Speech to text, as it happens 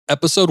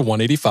Episode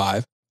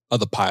 185 of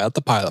the Pilot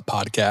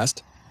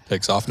podcast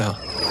takes off now.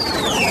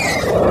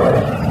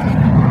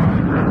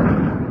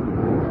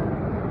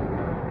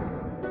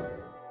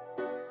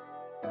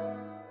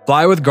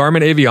 Fly with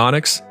Garmin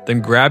Avionics,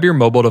 then grab your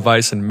mobile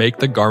device and make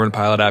the Garmin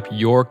Pilot app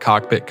your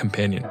cockpit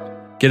companion.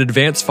 Get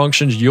advanced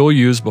functions you'll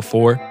use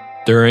before,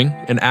 during,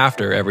 and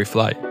after every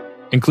flight,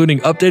 including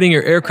updating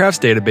your aircraft's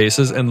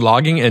databases and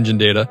logging engine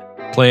data,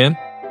 plan,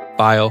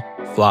 file,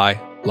 fly,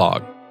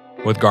 log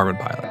with Garmin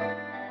Pilot.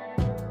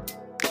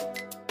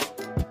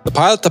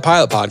 The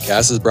Pilot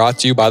podcast is brought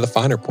to you by The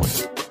Finer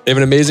Point. They have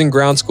an amazing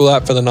ground school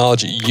app for the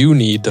knowledge you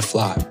need to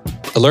fly.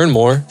 To learn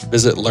more,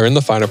 visit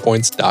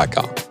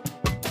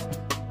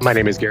learnthefinerpoints.com. My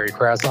name is Gary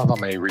Krasnov.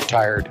 I'm a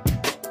retired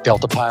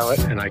Delta pilot,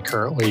 and I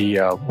currently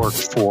work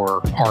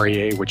for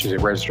REA, which is a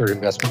registered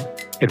investment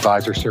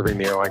advisor serving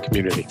the airline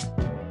community.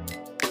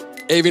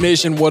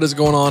 Aviation, what is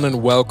going on?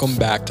 And welcome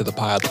back to the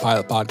Pilot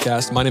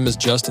podcast. My name is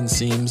Justin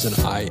Seams, and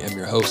I am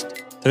your host.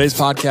 Today's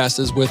podcast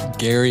is with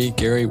Gary.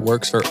 Gary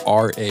works for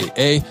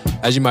RAA.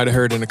 As you might have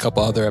heard in a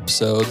couple other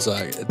episodes,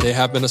 they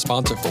have been a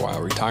sponsor for a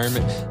while.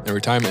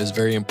 Retirement is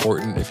very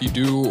important. If you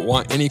do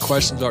want any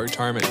questions about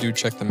retirement, do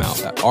check them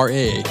out at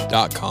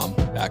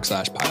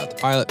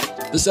raa.com/pilot.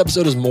 This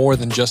episode is more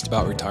than just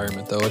about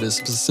retirement, though. It is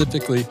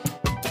specifically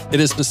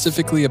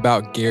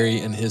about Gary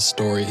and his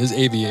story, his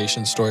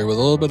aviation story, with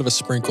a little bit of a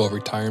sprinkle of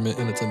retirement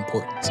and its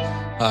importance.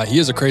 He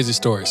has a crazy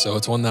story, so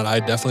it's one that I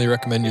definitely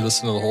recommend you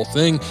listen to the whole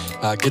thing.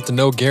 Get to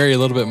know Gary a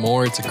little bit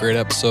more. It's a great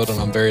episode, and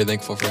I'm very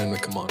thankful for him to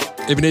come on.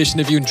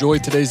 Aviation, if you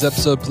enjoyed today's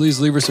episode, please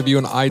leave us a review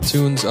on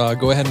iTunes.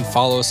 Go ahead and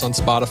follow us on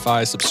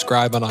Spotify.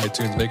 Subscribe on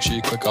iTunes. Make sure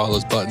you click all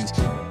those buttons.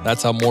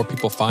 That's how more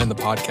people find the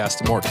podcast.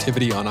 The more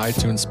activity on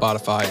iTunes,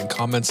 Spotify, and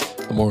comments,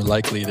 the more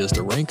likely it is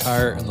to rank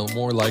higher, and the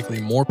more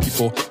likely more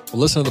people will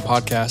listen to the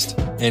podcast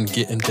and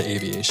get into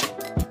aviation.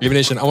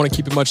 Aviation, I want to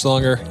keep it much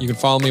longer. You can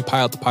follow me,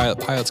 Pilot's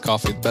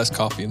Coffee, the best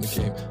coffee in the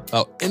game.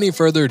 Without any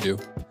further ado,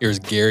 here's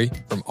Gary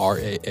from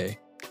RAA.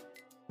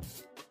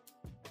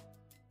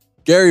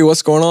 Gary,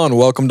 what's going on?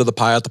 Welcome to the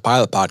Pilot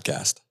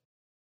podcast.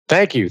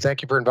 Thank you.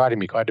 Thank you for inviting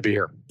me. Glad to be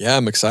here. Yeah,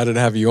 I'm excited to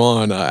have you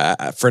on.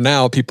 For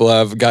now, people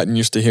have gotten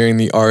used to hearing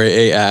the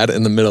RAA ad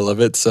in the middle of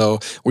it. So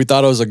we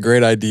thought it was a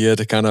great idea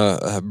to kind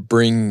of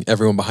bring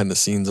everyone behind the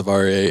scenes of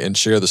RAA and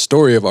share the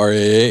story of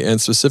RAA and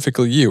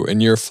specifically you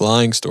and your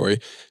flying story.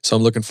 So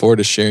I'm looking forward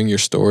to sharing your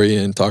story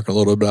and talking a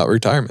little bit about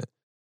retirement.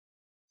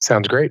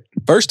 Sounds great.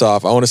 First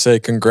off, I want to say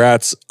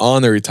congrats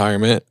on the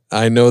retirement.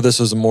 I know this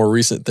was a more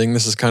recent thing.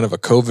 This is kind of a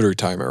COVID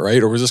retirement,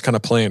 right? Or was this kind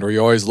of planned? Were you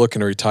always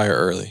looking to retire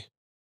early?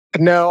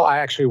 No, I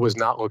actually was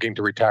not looking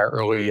to retire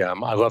early.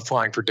 I love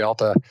flying for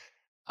Delta.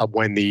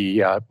 When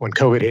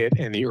COVID hit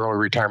and the early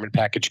retirement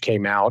package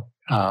came out,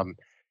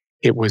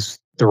 it was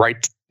the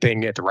right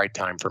thing at the right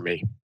time for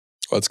me.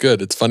 Well, it's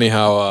good. It's funny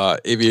how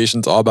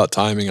aviation's all about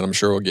timing, and I'm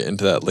sure we'll get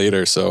into that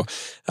later. So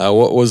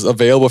what was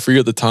available for you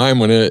at the time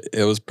when it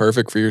was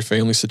perfect for your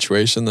family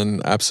situation,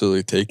 then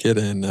absolutely take it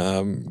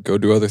and go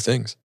do other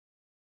things.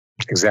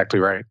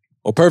 Exactly right.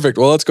 Well, perfect.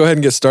 Well, let's go ahead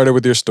and get started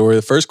with your story.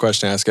 The first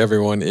question I ask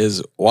everyone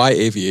is, why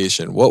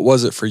aviation? What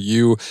was it for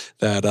you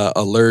that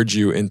allured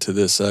you into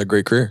this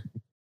great career?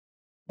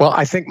 Well,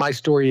 I think my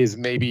story is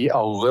maybe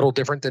a little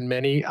different than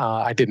many.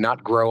 I did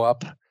not grow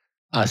up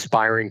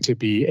aspiring to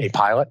be a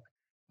pilot.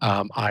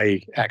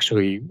 I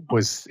actually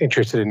was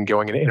interested in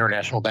going into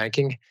international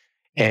banking,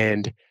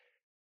 and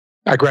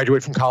I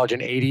graduated from college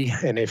in '80.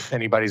 And if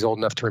anybody's old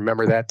enough to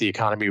remember that, the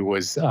economy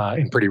was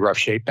in pretty rough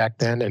shape back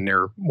then, and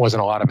there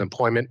wasn't a lot of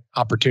employment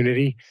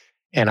opportunity.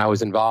 And I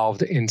was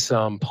involved in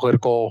some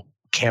political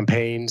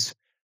campaigns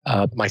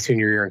my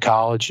senior year in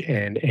college,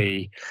 and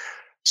a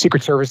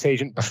Secret Service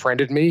agent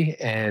befriended me,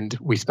 and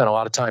we spent a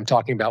lot of time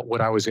talking about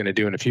what I was going to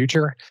do in the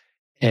future.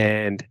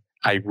 And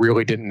I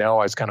really didn't know.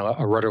 I was kind of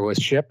a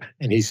rudderless ship.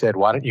 And he said,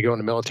 why don't you go in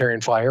the military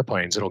and fly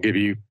airplanes? It'll give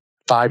you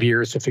 5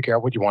 years to figure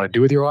out what you want to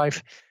do with your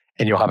life,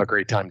 and you'll have a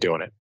great time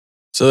doing it.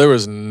 So there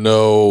was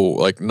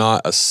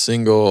not a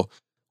single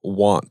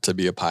want to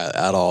be a pilot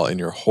at all in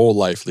your whole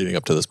life leading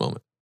up to this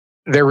moment?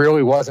 There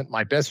really wasn't.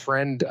 My best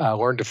friend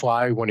learned to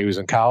fly when he was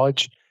in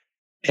college,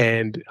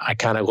 and I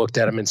kind of looked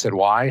at him and said,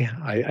 why?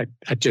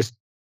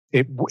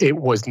 It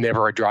was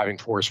never a driving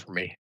force for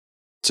me.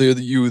 So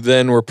you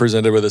then were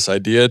presented with this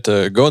idea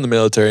to go in the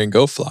military and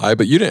go fly,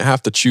 but you didn't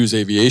have to choose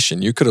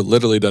aviation. You could have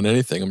literally done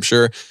anything. I'm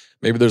sure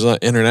maybe there's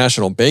not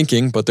international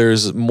banking, but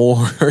there's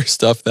more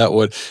stuff that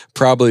would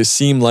probably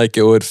seem like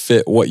it would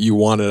fit what you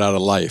wanted out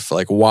of life.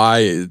 Like, why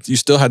you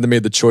still had to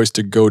make the choice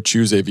to go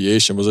choose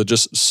aviation? Was it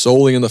just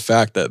solely in the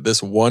fact that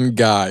this one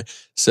guy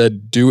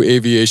said, do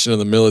aviation in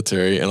the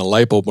military, and a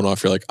light bulb went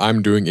off? You're like,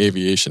 I'm doing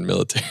aviation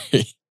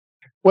military.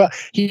 Well,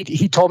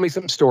 he told me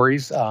some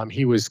stories.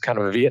 He was kind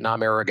of a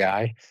Vietnam era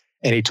guy,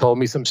 and he told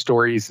me some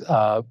stories,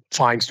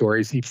 flying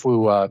stories. He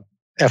flew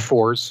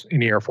F-4s in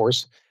the Air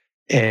Force,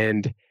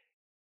 and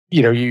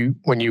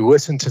when you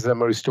listen to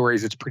some of those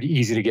stories, it's pretty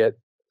easy to get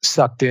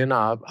sucked in.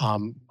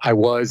 I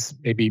was,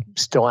 maybe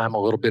still am, a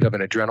little bit of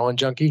an adrenaline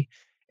junkie,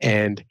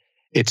 and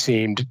it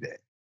seemed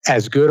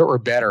as good or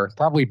better,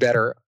 probably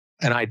better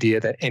an idea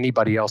that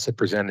anybody else had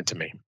presented to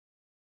me.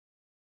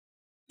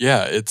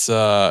 Yeah, it's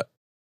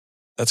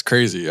that's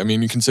crazy. I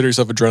mean, you consider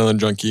yourself adrenaline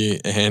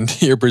junkie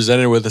and you're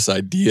presented with this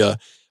idea.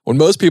 When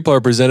most people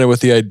are presented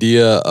with the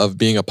idea of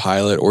being a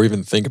pilot or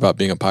even think about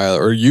being a pilot,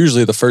 or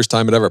usually the first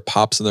time it ever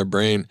pops in their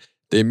brain,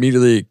 they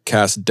immediately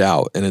cast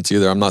doubt. And it's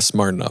either I'm not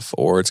smart enough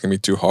or it's going to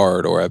be too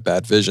hard or I have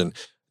bad vision.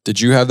 Did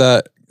you have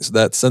that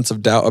sense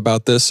of doubt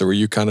about this, or were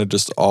you kind of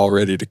just all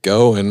ready to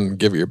go and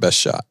give it your best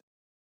shot?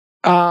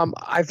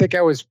 I think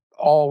I was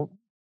all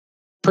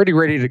pretty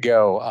ready to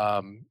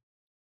go.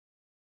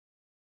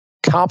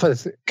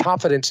 Confidence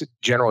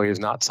generally is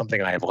not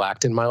something I have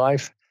lacked in my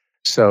life.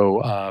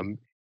 So,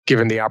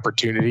 given the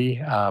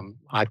opportunity,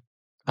 I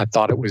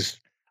thought it was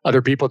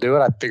other people do it.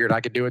 I figured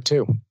I could do it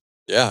too.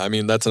 Yeah, I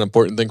mean, that's an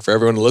important thing for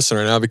everyone to listen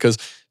right now because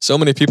so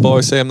many people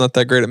always say I'm not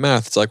that great at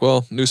math. It's like,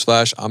 well,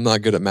 newsflash, I'm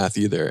not good at math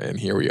either. And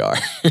here we are.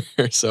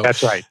 So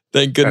That's right.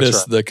 thank That's goodness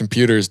right. the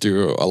computers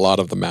do a lot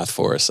of the math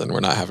for us and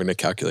we're not having to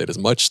calculate as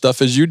much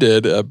stuff as you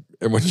did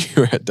when you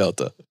were at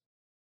Delta.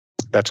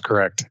 That's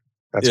correct.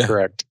 That's Yeah.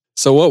 correct.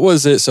 So what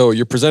was it? So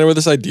you're presented with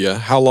this idea.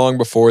 How long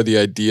before the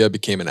idea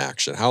became an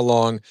action? How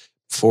long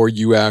before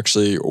you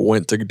actually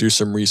went to do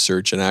some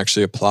research and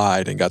actually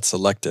applied and got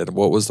selected?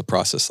 What was the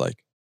process like?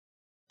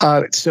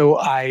 So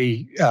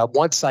I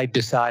once I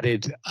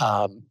decided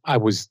I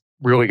was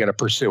really going to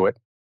pursue it.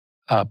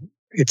 Uh,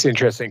 it's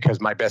interesting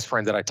because my best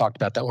friend that I talked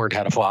about that learned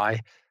how to fly,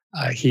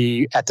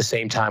 he at the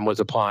same time was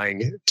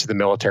applying to the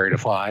military to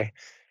fly,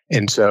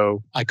 and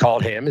so I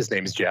called him. His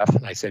name is Jeff,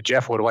 and I said,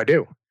 Jeff, what do I do?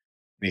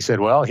 And he said,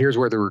 well, here's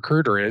where the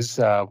recruiter is.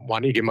 Why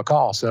don't you give him a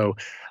call? So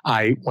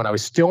when I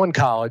was still in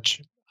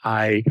college,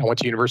 I went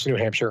to University of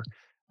New Hampshire.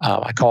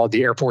 I called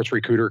the Air Force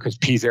recruiter because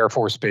Pease Air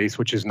Force Base,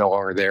 which is no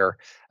longer there,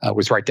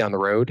 was right down the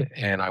road.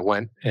 And I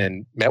went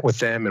and met with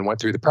them and went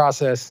through the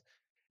process.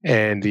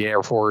 And the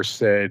Air Force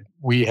said,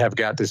 we have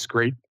got this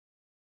great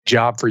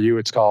job for you.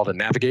 It's called a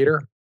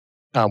navigator.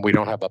 We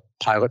don't have a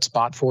pilot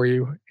spot for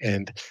you.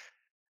 And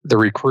the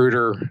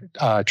recruiter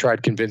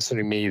tried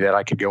convincing me that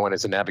I could go in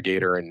as a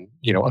navigator and,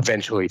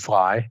 eventually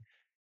fly.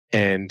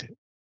 And,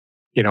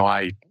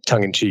 I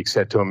tongue in cheek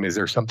said to him, is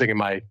there something in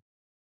my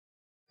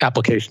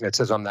application that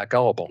says I'm that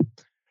gullible?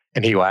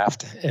 And he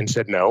laughed and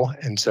said no.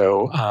 And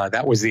so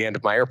that was the end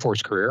of my Air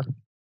Force career.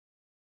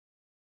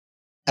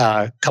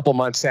 A couple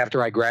months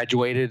after I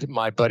graduated,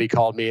 my buddy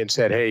called me and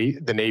said, hey,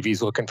 the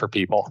Navy's looking for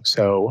people.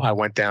 So I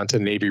went down to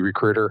the Navy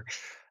recruiter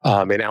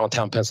in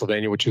Allentown,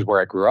 Pennsylvania, which is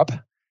where I grew up,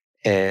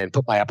 and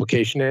put my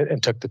application in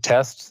and took the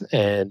tests.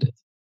 And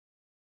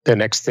the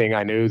next thing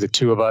I knew, the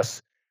two of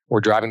us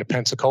were driving to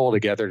Pensacola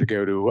together to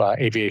go to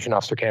aviation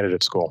officer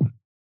candidate school.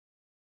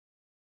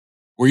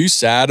 Were you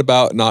sad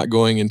about not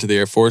going into the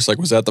Air Force? Like,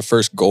 was that the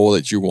first goal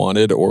that you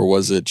wanted, or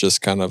was it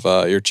just kind of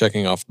you're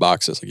checking off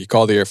boxes? Like, you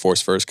call the Air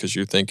Force first because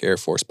you think Air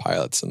Force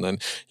pilots, and then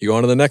you go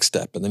on to the next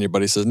step, and then your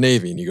buddy says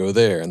Navy, and you go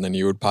there, and then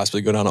you would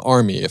possibly go down to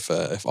Army if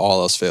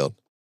all else failed.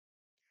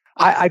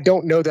 I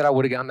don't know that I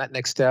would have gone that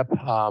next step.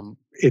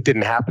 It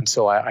didn't happen,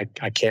 so I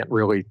can't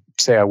really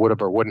say I would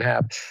have or wouldn't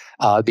have.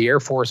 The Air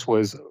Force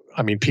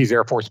Pease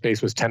Air Force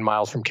Base was 10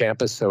 miles from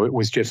campus, so it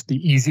was just the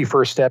easy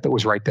first step. It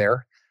was right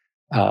there.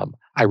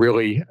 I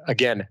really,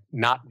 again,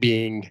 not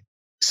being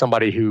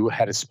somebody who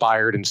had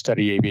aspired and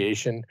studied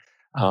aviation,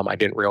 I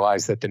didn't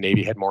realize that the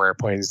Navy had more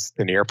airplanes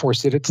than the Air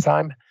Force did at the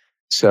time.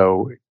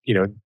 So,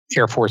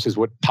 Air Force is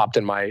what popped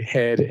in my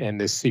head, and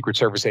this Secret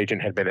Service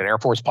agent had been an Air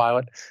Force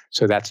pilot.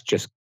 So that's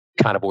just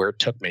kind of where it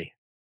took me.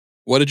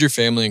 What did your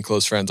family and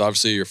close friends?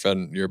 Obviously,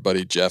 your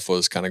buddy Jeff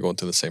was kind of going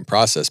through the same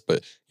process,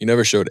 but you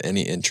never showed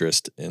any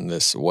interest in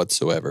this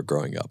whatsoever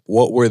growing up.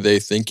 What were they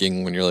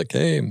thinking when you're like,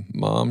 "Hey,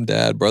 mom,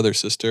 dad, brother,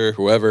 sister,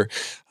 whoever,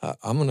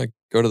 I'm gonna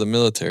go to the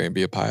military and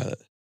be a pilot"?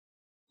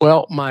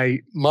 Well, my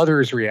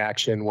mother's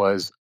reaction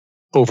was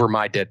over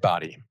my dead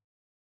body.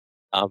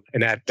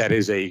 And that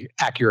is a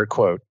accurate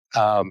quote.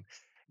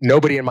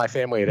 Nobody in my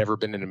family had ever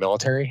been in the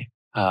military.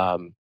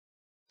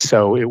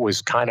 So it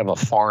was kind of a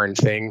foreign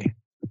thing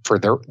for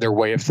their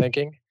way of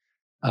thinking.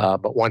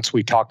 But once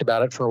we talked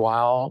about it for a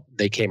while,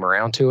 they came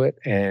around to it.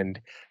 And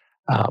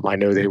I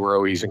know they were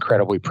always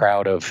incredibly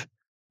proud of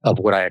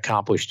what I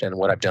accomplished and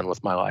what I've done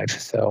with my life.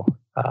 So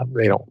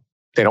they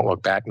don't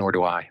look back, nor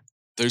do I.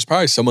 There's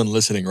probably someone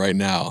listening right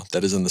now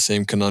that is in the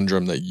same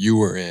conundrum that you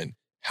were in.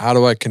 How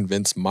do I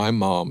convince my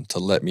mom to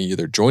let me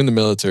either join the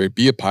military,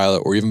 be a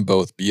pilot, or even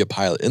both be a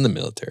pilot in the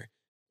military?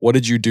 What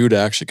did you do to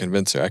actually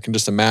convince her? I can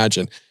just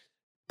imagine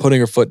putting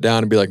her foot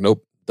down and be like,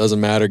 nope,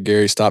 doesn't matter,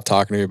 Gary, stop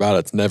talking to me about it.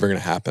 It's never going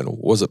to happen.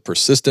 Was it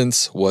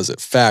persistence? Was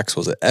it facts?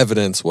 Was it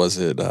evidence? Was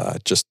it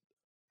just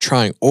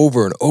trying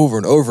over and over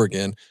and over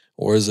again?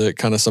 Or is it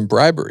kind of some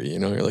bribery?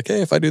 You're like,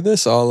 hey, if I do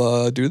this,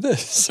 I'll do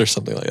this or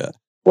something like that.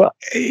 Well,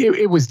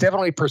 it was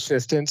definitely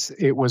persistence.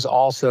 It was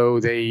also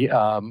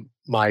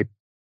my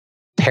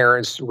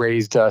parents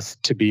raised us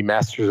to be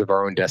masters of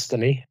our own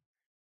destiny.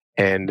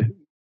 And,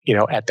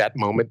 at that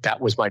moment, that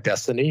was my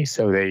destiny.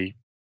 So they,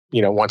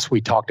 once we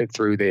talked it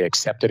through, they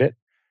accepted it.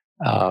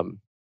 I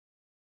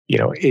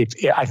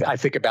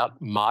think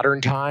about modern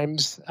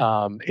times.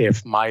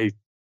 If my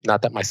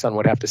Not that my son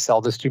would have to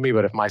sell this to me,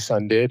 but if my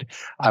son did,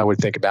 I would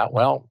think about,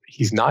 well,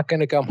 he's not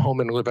going to come home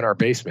and live in our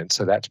basement,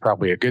 so that's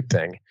probably a good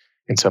thing.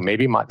 And so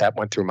maybe that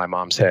went through my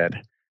mom's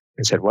head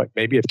and said, what?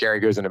 Maybe if Gary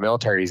goes in the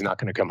military, he's not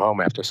going to come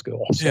home after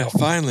school. So. Yeah,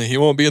 finally, he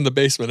won't be in the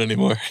basement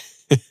anymore.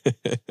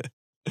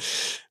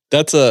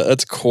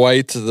 That's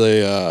quite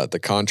the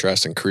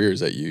contrast in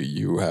careers that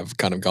you have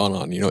kind of gone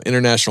on.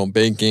 International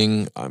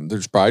banking.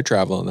 There's probably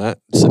travel in that,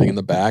 sitting in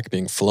the back,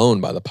 being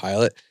flown by the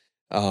pilot.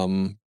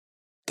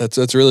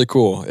 That's really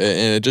cool,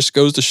 and it just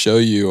goes to show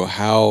you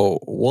how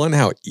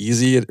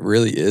easy it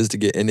really is to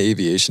get into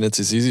aviation. It's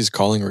as easy as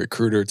calling a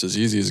recruiter. It's as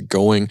easy as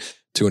going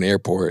to an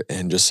airport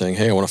and just saying,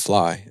 "Hey, I want to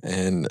fly,"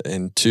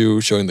 and two,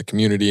 showing the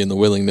community and the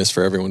willingness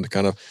for everyone to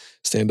kind of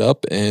stand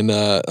up. And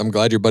I'm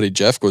glad your buddy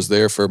Jeff was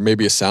there for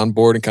maybe a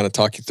soundboard and kind of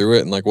talk you through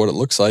it and like what it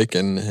looks like,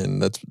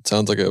 and that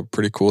sounds like a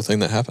pretty cool thing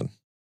that happened.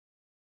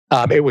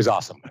 It was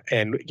awesome,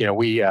 and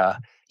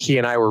he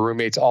and I were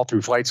roommates all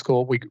through flight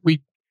school.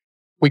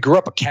 We grew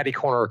up a catty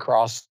corner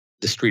across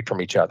the street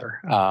from each other.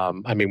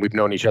 We've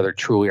known each other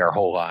truly our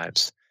whole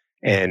lives.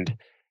 And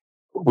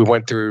we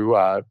went through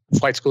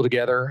flight school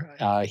together.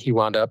 He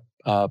wound up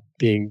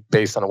being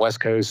based on the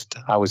West Coast.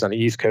 I was on the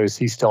East Coast.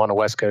 He's still on the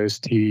West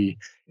Coast. He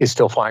is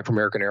still flying for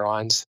American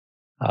Airlines.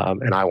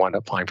 And I wound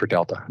up flying for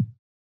Delta.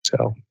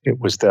 So it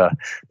was the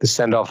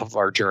send-off of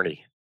our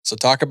journey. So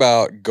talk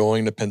about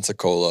going to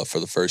Pensacola for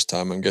the first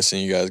time. I'm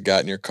guessing you guys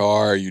got in your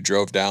car, you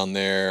drove down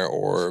there,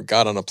 or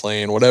got on a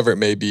plane, whatever it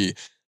may be.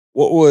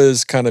 What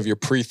was kind of your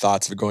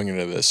pre-thoughts of going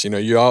into this?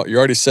 You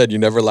already said you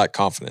never lack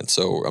confidence.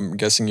 So I'm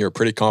guessing you're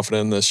pretty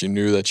confident in this. You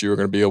knew that you were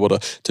going to be able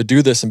to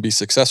do this and be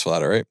successful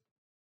at it, right?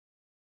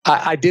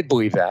 I did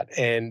believe that.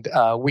 And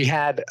we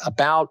had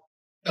about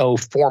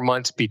 4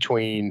 months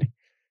between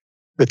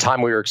the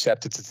time we were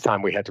accepted to the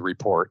time we had to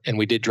report. And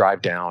we did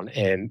drive down.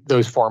 And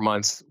those 4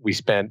 months we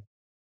spent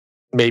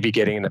maybe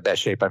getting in the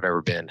best shape I've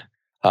ever been.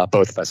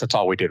 Both of us. That's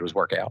all we did was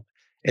work out.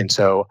 And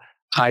so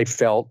I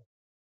felt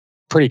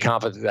pretty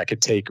confident that I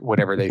could take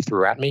whatever they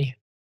threw at me.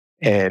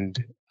 And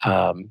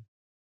having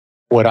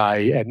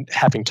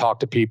talked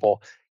to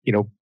people,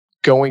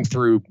 going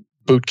through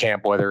boot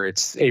camp, whether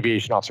it's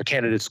aviation officer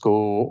candidate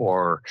school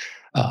or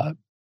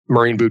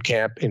Marine boot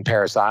camp in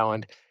Parris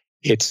Island,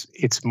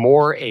 it's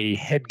more a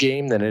head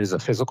game than it is a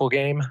physical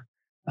game.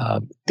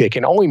 They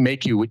can only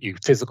make you what you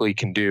physically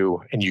can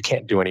do, and you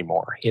can't do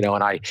anymore.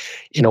 And I,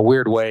 in a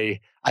weird way,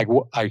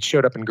 I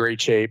showed up in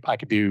great shape. I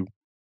could do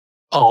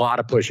a lot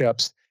of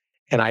push-ups,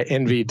 and I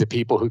envied the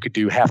people who could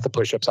do half the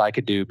push-ups I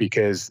could do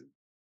because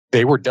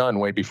they were done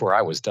way before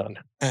I was done.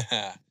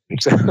 Yeah,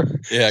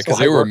 because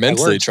they were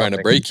mentally trying to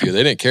break you.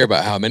 They didn't care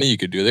about how many you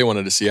could do. They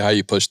wanted to see how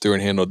you pushed through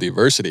and handled the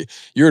adversity.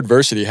 Your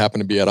adversity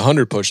happened to be at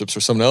 100 push-ups, or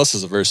someone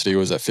else's adversity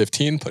was at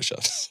 15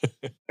 push-ups.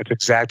 That's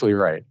exactly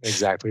right.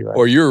 Exactly right.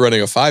 Or you were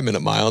running a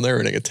 5-minute mile and they were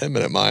running a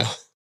 10-minute mile.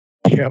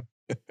 Yep.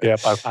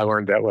 I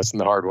learned that lesson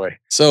the hard way.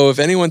 So if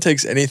anyone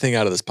takes anything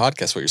out of this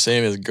podcast, what you're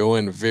saying is go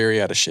in very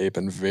out of shape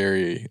and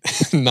very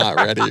not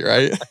ready,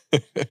 right?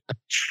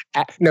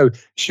 No,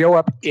 show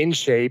up in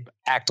shape,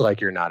 act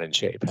like you're not in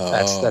shape.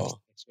 That's the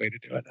way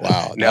to do it.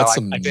 Wow, that's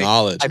some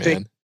knowledge,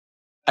 man.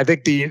 I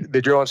think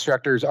the drill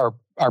instructors are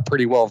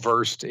pretty well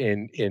versed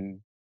in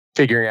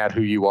figuring out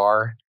who you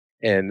are,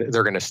 and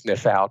they're going to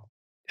sniff out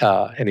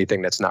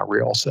anything that's not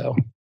real. So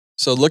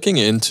looking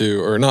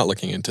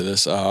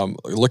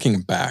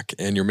back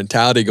and your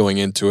mentality going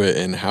into it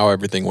and how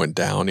everything went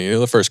down,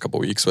 the first couple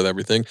of weeks with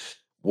everything,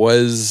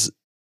 was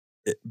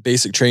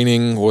basic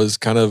training, was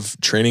kind of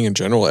training in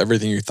general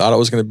everything you thought it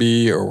was going to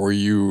be, or were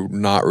you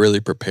not really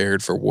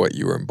prepared for what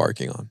you were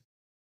embarking on?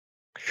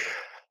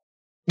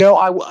 No,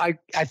 I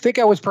think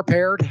I was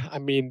prepared. I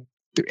mean,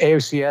 the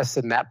AOCS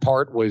and that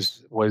part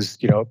was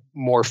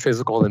more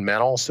physical than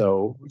mental.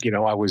 So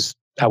I was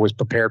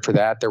prepared for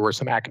that. There were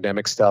some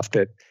academic stuff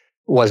that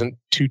wasn't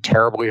too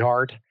terribly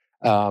hard.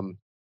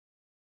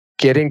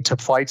 Getting to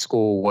flight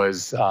school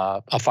was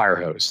a fire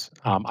hose.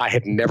 I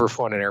had never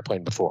flown an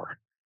airplane before.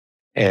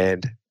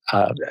 And,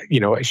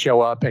 I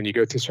show up and you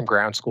go through some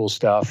ground school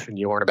stuff and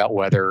you learn about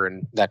weather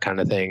and that kind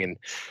of thing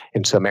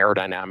and some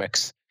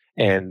aerodynamics.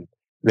 And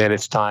then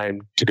it's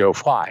time to go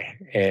fly.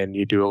 And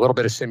you do a little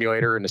bit of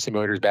simulator, and the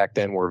simulators back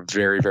then were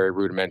very, very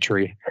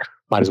rudimentary.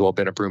 Might as well have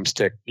been a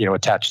broomstick,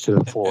 attached to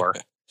the floor.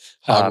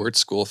 Hogwarts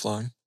school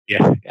flying.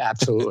 Yeah,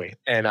 absolutely.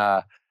 And,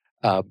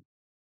 I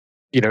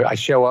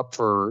show up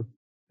for,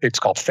 it's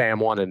called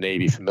FAM1 in the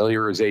Navy,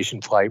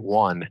 Familiarization Flight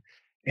 1.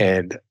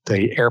 And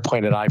the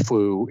airplane that I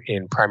flew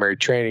in primary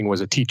training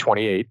was a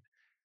T-28,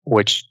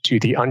 which to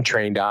the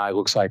untrained eye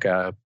looks like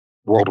a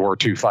World War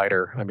II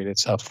fighter. I mean,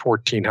 it's a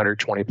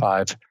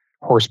 1,425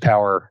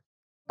 horsepower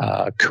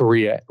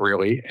Korea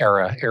really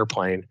era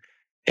airplane.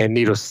 And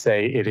needless to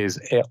say, it is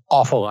an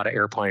awful lot of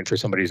airplane for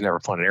somebody who's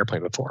never flown an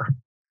airplane before.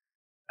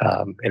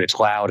 And it's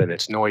loud and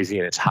it's noisy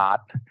and it's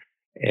hot.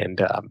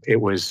 And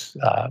it was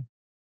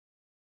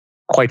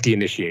quite the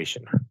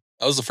initiation.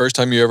 That was the first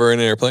time you ever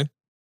in an airplane?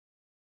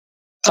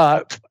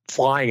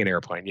 Flying an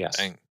airplane, yes.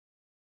 Dang.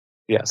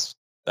 Yes.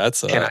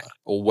 That's a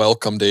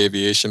welcome to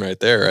aviation right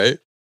there, right?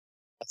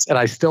 And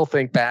I still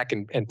think back,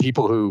 and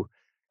people who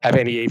have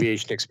any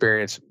aviation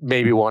experience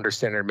maybe will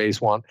understand or may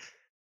want.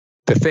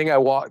 The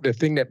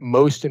thing that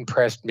most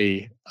impressed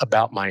me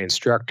about my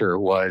instructor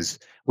was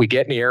we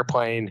get in the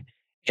airplane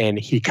and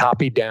he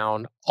copied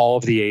down all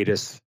of the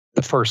ATIS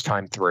the first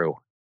time through.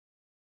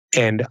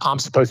 And I'm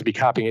supposed to be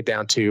copying it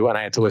down too. And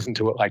I had to listen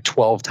to it like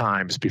 12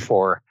 times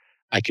before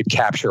I could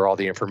capture all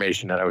the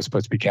information that I was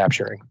supposed to be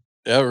capturing.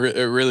 Yeah,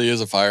 it really is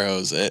a fire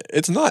hose.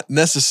 It's not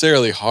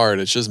necessarily hard.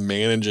 It's just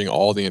managing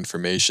all the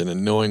information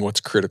and knowing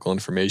what's critical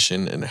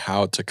information and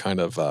how to kind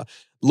of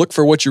look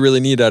for what you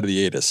really need out of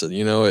the ATIS.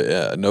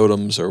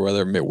 NOTAMs or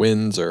whether it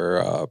winds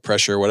or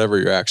pressure, whatever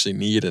you actually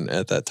need and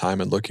at that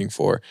time and looking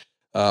for.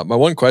 My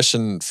one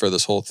question for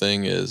this whole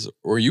thing is,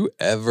 were you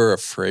ever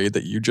afraid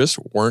that you just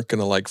weren't going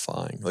to like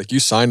flying? Like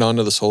you signed on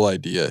to this whole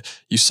idea.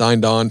 You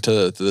signed on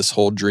to this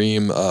whole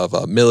dream of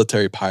a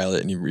military pilot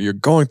and you're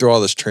going through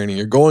all this training.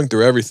 You're going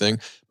through everything,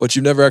 but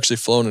you've never actually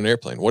flown an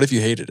airplane. What if you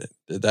hated it?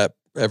 Did that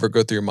ever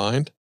go through your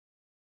mind?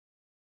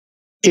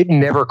 It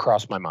never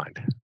crossed my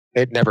mind.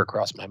 It never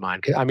crossed my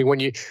mind. I mean, when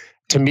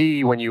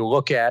you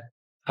look at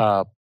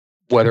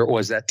whether it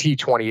was that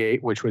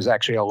T-28, which was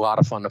actually a lot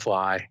of fun to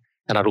fly,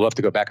 and I'd love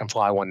to go back and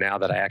fly one now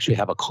that I actually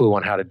have a clue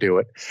on how to do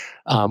it.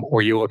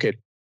 Or you look at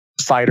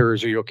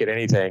fighters or you look at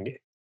anything,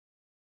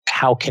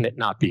 how can it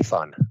not be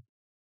fun?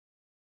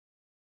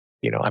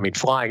 I mean,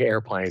 flying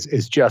airplanes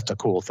is just a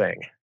cool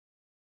thing.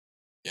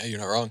 Yeah, you're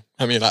not wrong.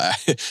 I mean,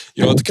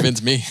 you don't have to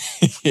convince me.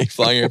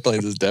 Flying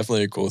airplanes is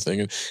definitely a cool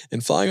thing.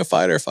 And flying a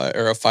fighter,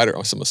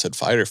 someone said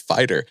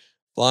fighter.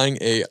 Flying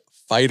a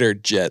fighter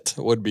jet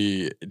would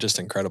be just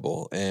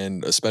incredible,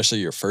 and especially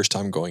your first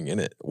time going in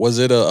it. Was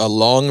it a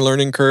long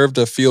learning curve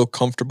to feel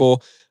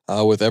comfortable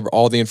with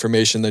all the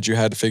information that you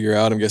had to figure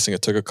out? I'm guessing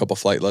it took a couple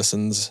flight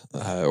lessons,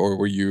 or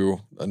were you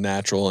a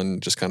natural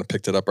and just kind of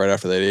picked it up right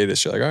after that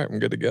ATIS? You're like, all right, I'm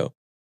good to go.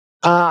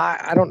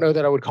 I don't know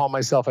that I would call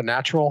myself a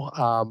natural,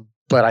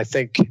 but I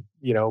think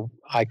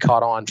I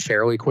caught on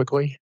fairly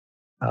quickly.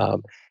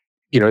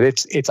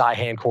 It's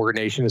eye-hand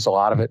coordination is a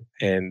lot of it,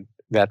 and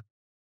that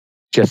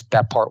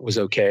part was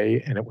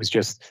okay. And it was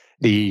just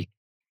the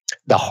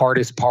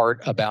hardest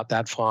part about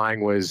that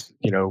flying was,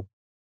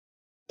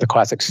 the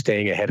classic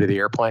staying ahead of the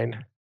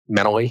airplane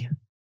mentally,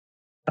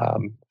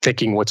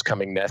 thinking what's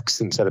coming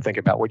next instead of thinking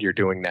about what you're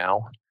doing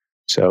now.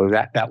 So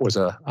that was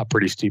a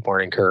pretty steep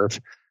learning curve.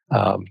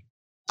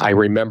 I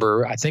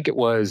remember, I think it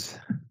was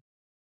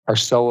our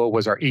solo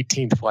was our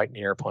 18th flight in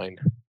the airplane.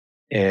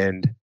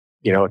 And,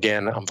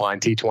 again, I'm flying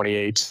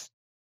T-28s,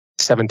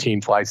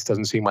 17 flights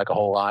doesn't seem like a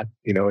whole lot.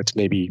 It's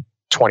maybe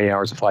 20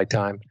 hours of flight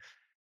time.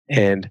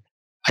 And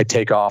I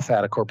take off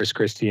out of Corpus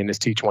Christi in this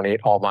T-28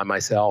 all by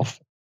myself.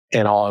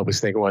 And all I was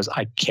thinking was,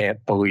 I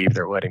can't believe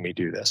they're letting me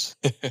do this.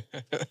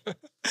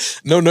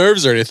 No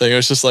nerves or anything. It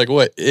was just like,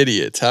 what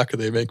idiots. How could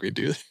they make me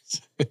do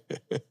this?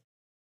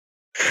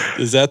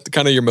 Is that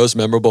kind of your most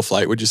memorable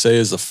flight, would you say,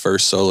 is the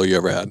first solo you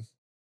ever had?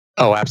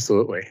 Oh,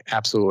 absolutely.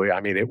 Absolutely.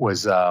 I mean, it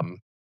was,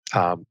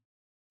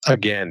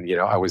 again,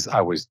 I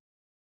was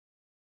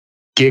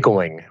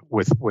giggling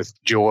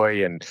with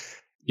joy, and,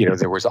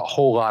 there was a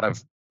whole lot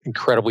of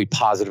incredibly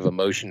positive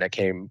emotion that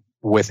came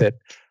with it.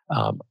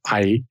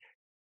 I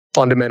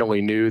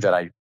fundamentally knew that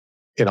I,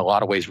 in a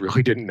lot of ways,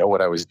 really didn't know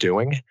what I was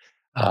doing.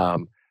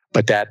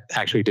 But that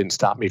actually didn't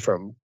stop me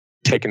from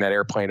taking that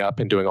airplane up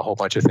and doing a whole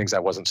bunch of things I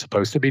wasn't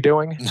supposed to be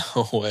doing.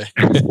 No way.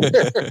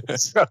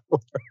 So,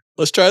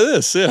 let's try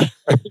this. Yeah.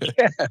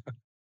 yeah.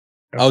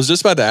 I was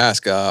just about to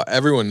ask,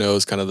 everyone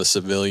knows kind of the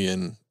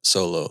civilian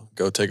solo.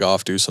 Go take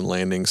off, do some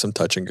landing, some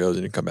touch and goes,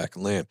 and you come back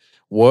and land.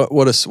 What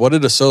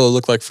did a solo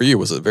look like for you?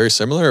 Was it very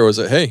similar, or was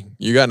it, hey,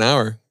 you got an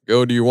hour,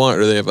 go do you want?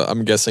 Or they have,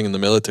 I'm guessing in the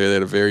military, they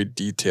had a very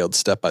detailed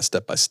step by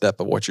step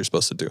of what you're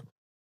supposed to do.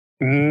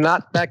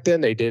 Not back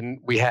then, they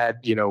didn't. We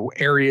had,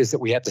 areas that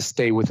we had to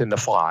stay within the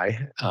fly.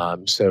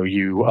 So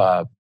you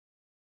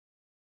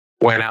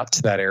went out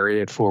to that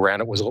area, it flew around.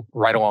 It was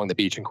right along the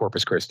beach in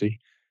Corpus Christi.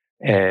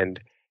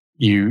 And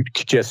you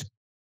could just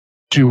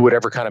do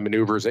whatever kind of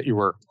maneuvers that you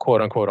were,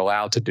 quote unquote,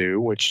 allowed to do,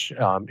 which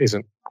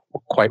isn't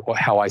quite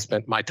how I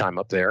spent my time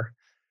up there.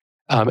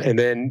 And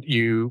then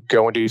you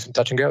go and do some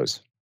touch and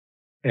goes.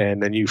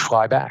 And then you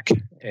fly back.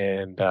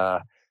 And,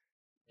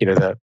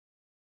 the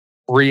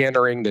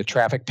re-entering the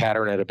traffic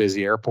pattern at a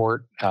busy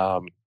airport,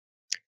 the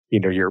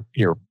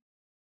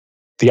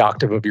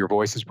octave of your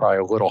voice is probably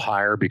a little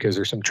higher because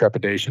there's some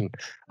trepidation.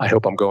 I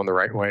hope I'm going the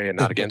right way and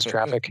not against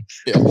traffic.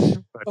 Yeah.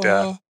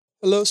 But,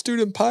 hello,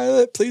 student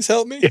pilot, please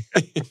help me.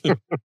 You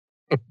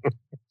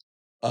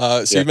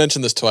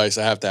mentioned this twice.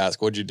 I have to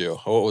ask, what'd you do?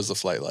 What was the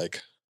flight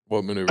like?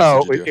 What maneuvers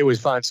did you do? It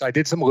was fun. So I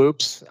did some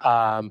loops.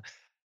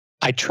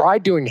 I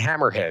tried doing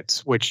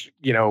hammerheads, which,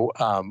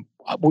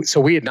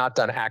 so we had not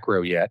done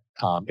acro yet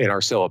in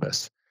our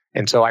syllabus.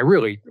 And so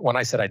when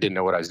I said I didn't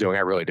know what I was doing,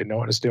 I really didn't know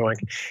what I was doing.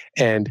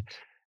 And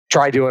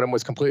tried doing them,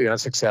 was completely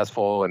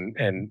unsuccessful.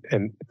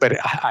 But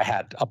I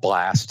had a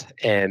blast.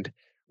 And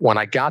when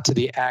I got to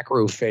the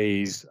acro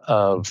phase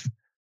of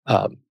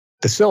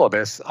the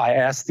syllabus, I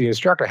asked the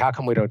instructor, how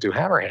come we don't do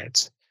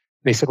hammerheads?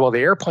 And he said, well, the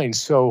airplane's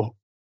so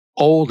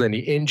old and the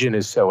engine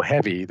is so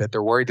heavy that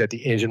they're worried that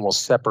the engine will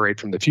separate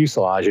from the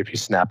fuselage if you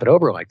snap it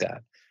over like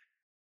that.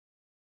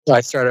 So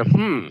I started,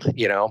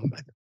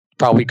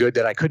 probably good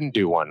that I couldn't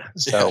do one.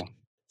 Yeah. So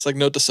It's like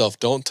note to self: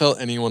 don't tell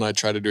anyone I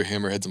try to do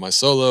hammerheads in my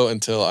solo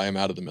until I am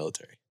out of the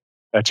military.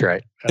 that's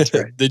right. That's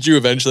right. Did you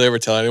eventually ever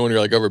tell anyone? You're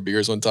like over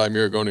beers one time.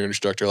 You were going to your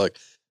instructor, like,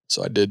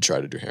 so I did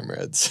try to do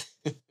hammerheads.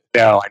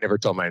 No, I never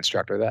told my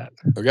instructor that.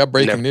 We got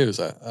breaking Never. news.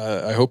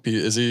 I hope he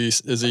is he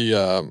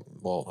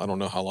well, I don't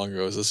know how long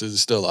ago is this. Is he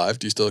still alive?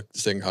 Do you still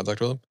stay in contact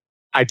with him?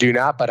 I do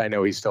not, but I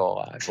know he's still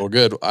alive. Well,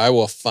 good. I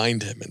will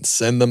find him and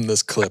send them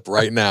this clip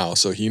right now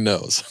so he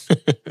knows.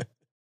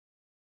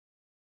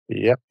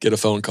 Yep. Get a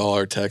phone call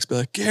or text, be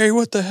like, Gary,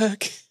 what the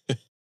heck?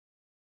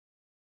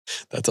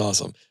 That's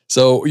awesome.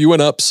 So you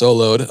went up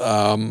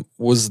soloed.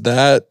 Was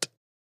that?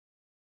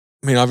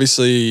 I mean,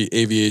 obviously,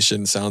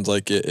 aviation sounds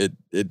like it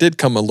did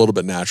come a little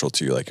bit natural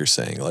to you, like you're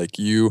saying. Like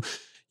you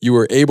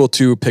were able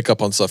to pick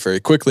up on stuff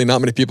very quickly.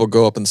 Not many people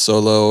go up in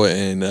solo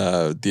and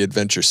the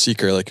adventure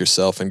seeker like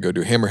yourself and go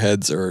do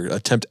hammerheads or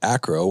attempt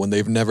acro when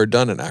they've never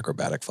done an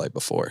acrobatic flight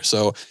before.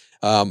 So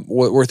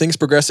were things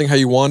progressing how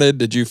you wanted?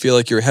 Did you feel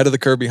like you're ahead of the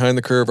curve, behind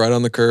the curve, right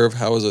on the curve?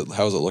 How was it?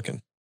 How was it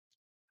looking?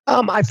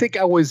 I think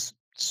I was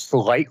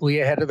slightly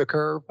ahead of the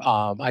curve.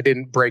 I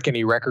didn't break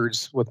any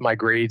records with my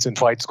grades in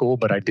flight school,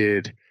 but I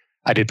did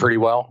pretty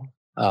well.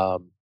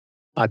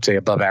 I'd say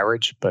above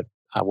average, but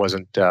I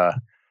wasn't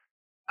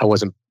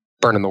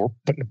burning the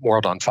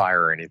world on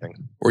fire or anything.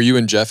 Were you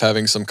and Jeff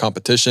having some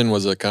competition?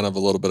 Was it kind of a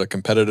little bit of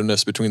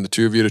competitiveness between the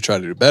two of you to try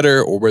to do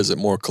better, or was it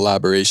more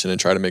collaboration and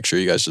try to make sure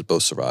you guys just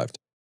both survived?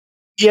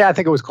 Yeah, I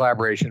think it was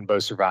collaboration.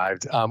 Both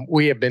survived.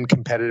 We have been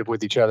competitive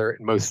with each other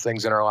in most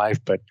things in our life,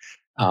 but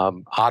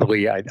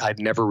oddly, I'd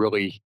never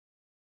really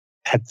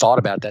had thought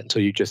about that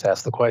until you just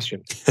asked the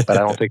question. But I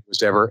don't think it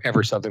was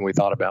ever something we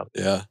thought about.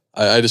 Yeah,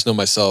 I just know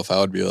myself. I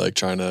would be like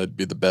trying to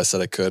be the best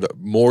that I could,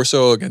 more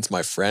so against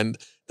my friend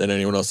than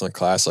anyone else in the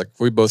class. Like if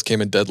we both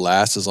came in dead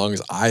last, as long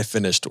as I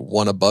finished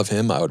one above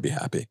him, I would be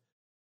happy.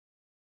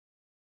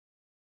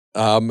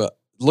 Not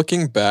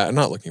looking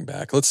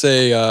back. Let's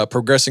say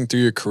progressing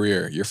through your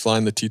career, you're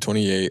flying the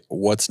T-28.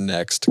 What's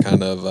next?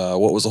 Kind of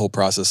what was the whole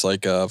process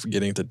like of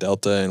getting to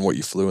Delta and what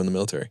you flew in the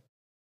military?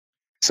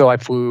 So I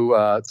flew.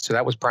 So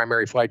that was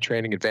primary flight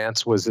training.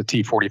 Advanced was the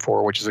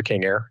T-44, which is a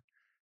King Air.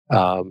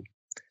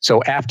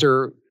 So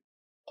after,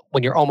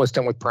 when you're almost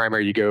done with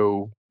primary,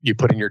 you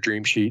put in your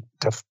dream sheet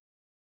to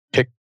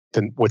pick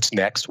what's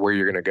next, where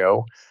you're going to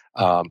go.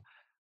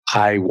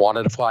 I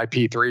wanted to fly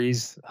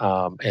P3s,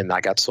 and I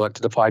got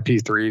selected to fly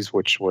P3s,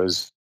 which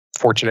was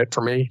fortunate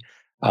for me.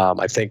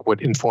 I think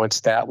what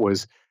influenced that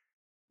was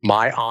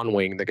my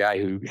on-wing, the guy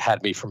who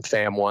had me from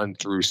FAM 1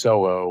 through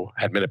solo,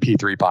 had been a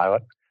P3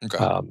 pilot. Okay.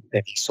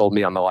 And he sold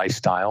me on the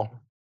lifestyle.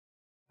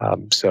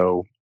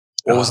 So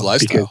what was the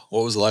lifestyle?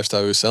 What was the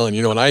lifestyle he was selling?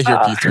 You know, when I hear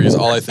P3s,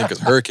 all I think is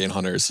hurricane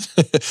hunters.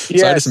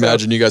 So I just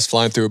imagine you guys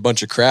flying through a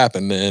bunch of crap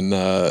and then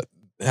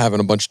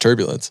having a bunch of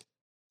turbulence.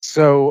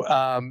 So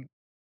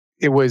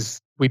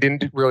we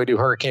didn't really do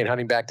hurricane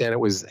hunting back then. It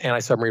was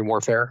anti-submarine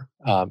warfare.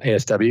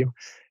 ASW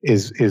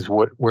is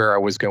where I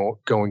was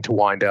going to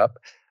wind up.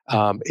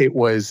 It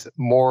was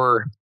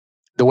more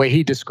the way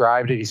he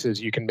described it. He says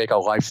you can make a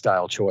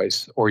lifestyle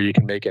choice or you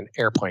can make an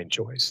airplane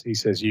choice. He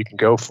says you can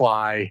go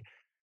fly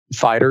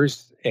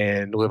fighters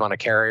and live on a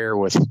carrier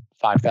with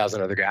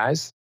 5,000 other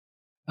guys,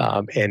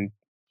 and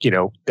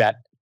that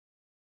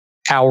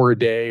hour a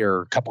day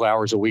or a couple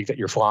hours a week that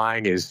you're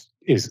flying is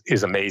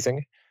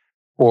amazing.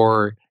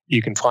 Or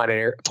you can fly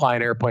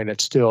an airplane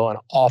that's still an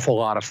awful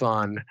lot of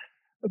fun,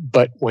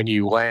 but when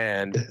you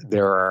land,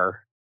 there are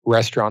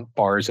restaurant,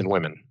 bars, and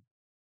women.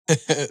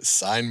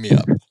 Sign me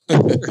up.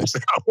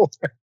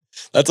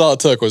 That's all it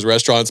took was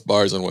restaurants,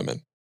 bars, and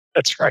women.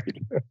 That's right.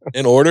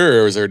 In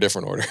order, or is there a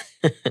different order?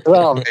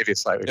 Well, maybe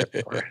it's slightly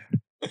different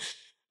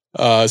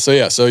order.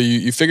 So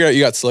you figured out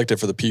you got selected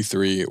for the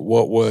P3.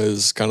 What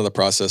was kind of the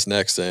process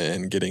next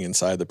and getting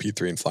inside the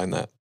P3 and flying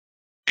that?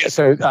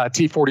 So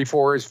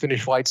T-44 is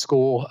finish flight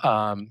school,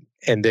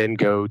 and then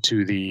go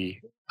to the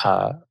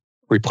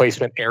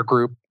replacement air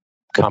group,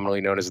 commonly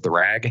known as the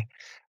RAG,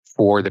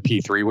 for the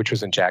P3, which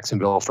was in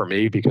Jacksonville for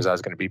me because I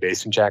was going to be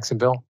based in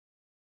Jacksonville.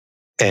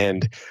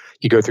 And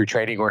you go through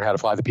training, learn how to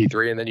fly the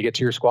P3, and then you get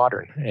to your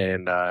squadron,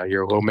 and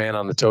you're a low man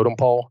on the totem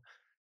pole.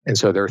 And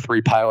so there are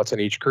 3 pilots in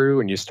each crew,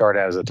 and you start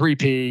out as a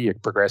 3P, you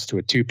progress to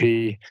a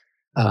 2P,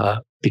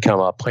 become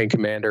a plane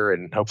commander,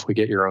 and hopefully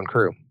get your own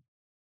crew.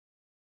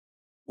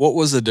 What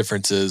was the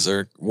differences,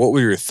 or what were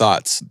your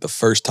thoughts the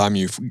first time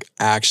you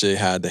actually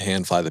had to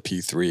hand fly the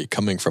P3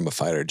 coming from a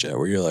fighter jet,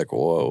 where you're like,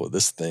 whoa,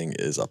 this thing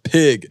is a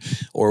pig?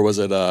 Or was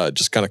it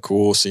just kind of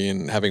cool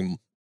having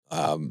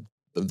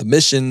the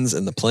missions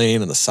and the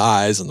plane and the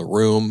size and the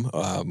room?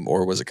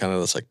 Or was it kind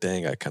of just like,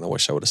 dang, I kind of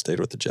wish I would have stayed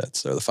with the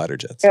jets or the fighter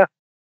jets? Yeah.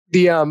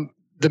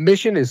 The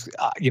mission is,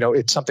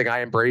 it's something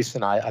I embrace,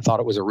 and I thought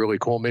it was a really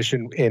cool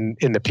mission in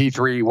the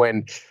P3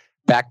 when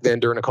back then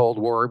during the Cold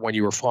War, when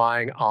you were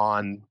flying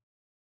on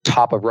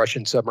top of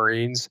Russian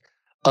submarines,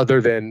 other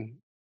than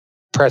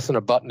pressing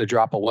a button to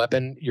drop a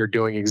weapon, you're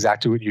doing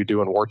exactly what you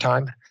do in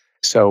wartime.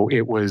 So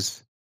it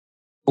was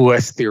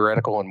less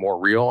theoretical and more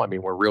real. I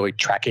mean, we're really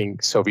tracking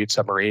Soviet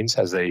submarines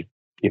as they,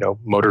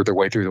 motor their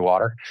way through the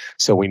water,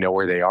 so we know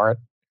where they are.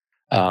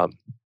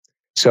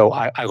 So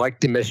I like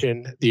the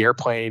mission. The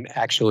airplane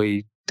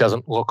actually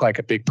doesn't look like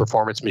a big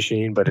performance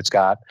machine, but it's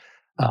got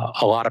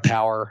a lot of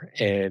power,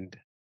 and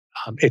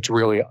it's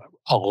really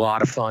a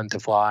lot of fun to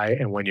fly.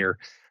 And when you're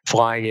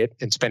flying it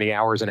and spending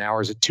hours and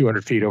hours at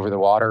 200 feet over the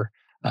water,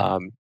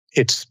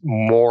 it's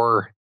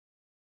more.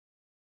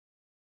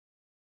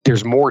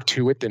 There's more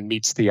to it than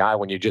meets the eye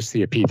when you just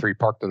see a P3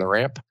 parked on the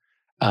ramp.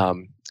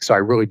 So I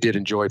really did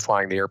enjoy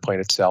flying the airplane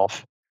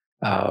itself.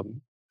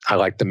 I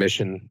like the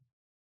mission.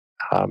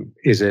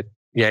 Is it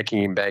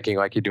yanking and banking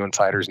like you do in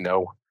fighters?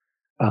 No.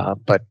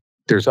 But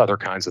there's other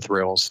kinds of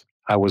thrills.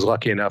 I was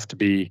lucky enough to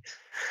be,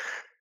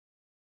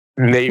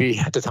 Navy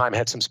at the time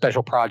had some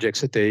special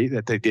projects that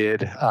they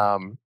did.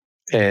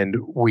 And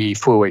we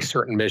flew a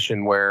certain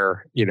mission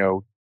where,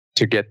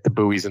 to get the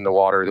buoys in the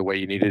water the way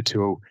you needed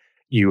to,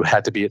 you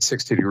had to be at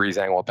 60 degrees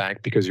angle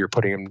bank because you're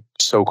putting them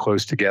so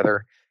close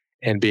together.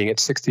 And being at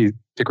 60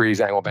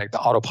 degrees angle bank, the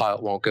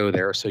autopilot won't go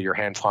there. So you're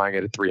hand flying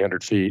it at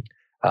 300 feet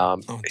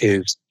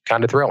is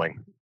kind of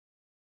thrilling.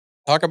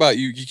 Talk about,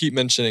 you keep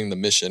mentioning the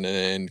mission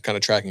and kind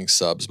of tracking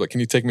subs, but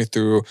can you take me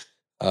through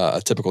a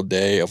typical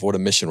day of what a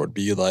mission would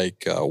be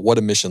like? What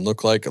a mission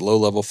looked like? A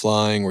low-level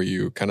flying? Were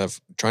you kind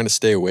of trying to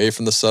stay away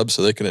from the subs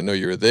so they couldn't know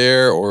you were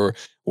there? Or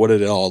what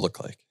did it all look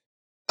like?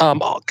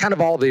 Kind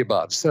of all of the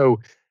above. So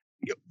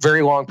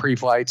very long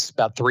pre-flights,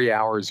 about 3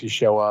 hours. You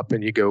show up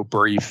and you go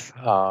brief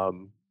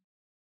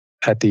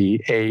at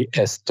the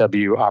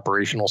ASW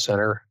Operational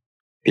Center,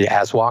 the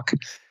ASWOC,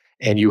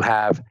 and you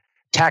have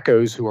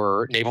TACOs, who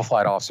are naval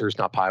flight officers,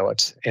 not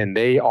pilots, and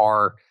they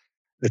are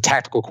the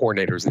tactical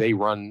coordinators. They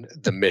run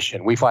the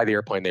mission. We fly the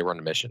airplane, they run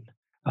the mission.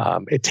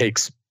 It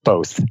takes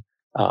both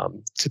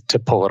to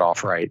pull it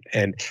off right.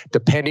 And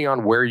depending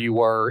on where you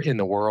were in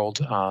the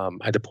world,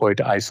 I deployed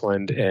to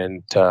Iceland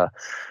and to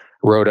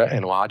Rota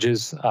and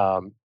Lodges,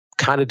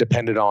 kind of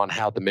depended on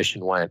how the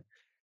mission went.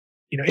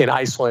 In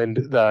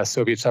Iceland, the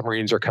Soviet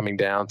submarines are coming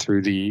down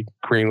through the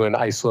Greenland,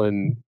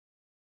 Iceland,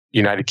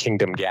 United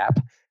Kingdom gap.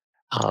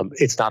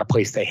 It's not a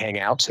place they hang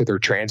out, so they're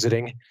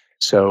transiting.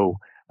 So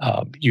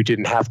you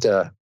didn't have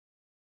to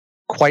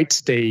quite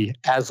stay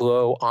as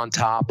low on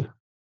top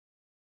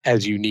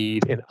as you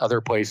need in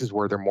other places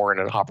where they're more in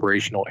an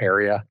operational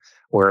area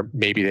where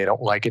maybe they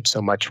don't like it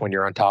so much when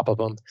you're on top of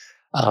them.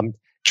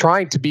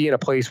 Trying to be in a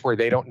place where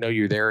they don't know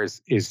you're there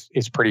is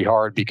pretty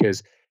hard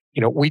because,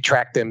 we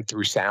track them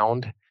through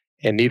sound,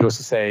 and needless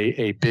to say,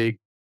 a big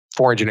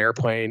 4-engine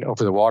airplane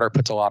over the water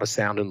puts a lot of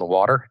sound in the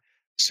water.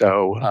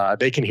 So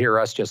they can hear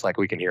us just like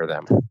we can hear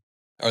them.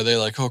 Are they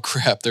like, oh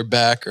crap, they're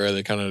back? Or are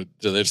they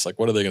just like,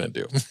 what are they going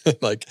to do?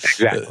 Like,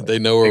 exactly. They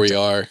know where we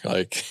are.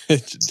 Like,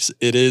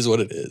 it is what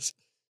it is.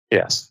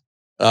 Yes.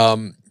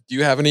 Do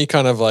you have any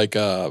kind of like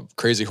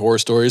crazy horror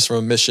stories from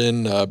a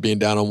mission, being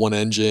down on one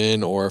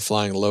engine or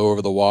flying low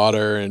over the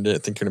water and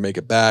didn't think you're going to make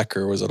it back?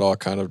 Or was it all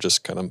kind of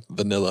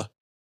vanilla?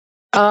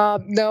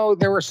 No,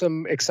 there were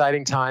some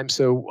exciting times.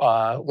 So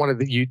one of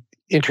the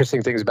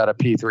interesting things about a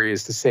P3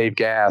 is to save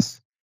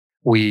gas,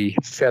 we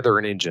feather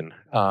an engine.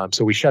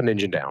 So we shut an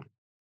engine down.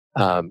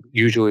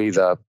 Usually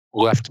the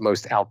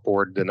leftmost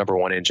outboard, the number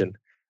one engine,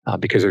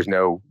 because there's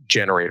no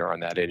generator on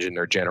that engine.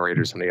 There are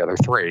generators on the other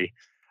three.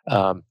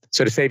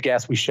 So to save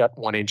gas, we shut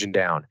one engine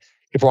down.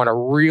 If we're on a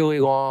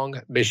really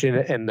long mission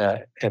and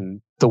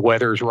the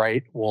weather's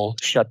right, we'll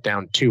shut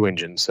down two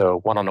engines. So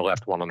one on the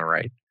left, one on the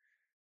right.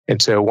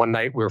 And so one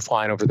night we were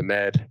flying over the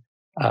Med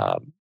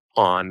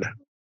on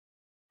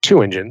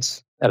two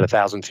engines at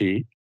 1,000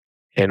 feet,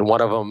 and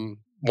one of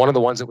the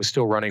ones that was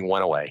still running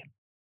went away.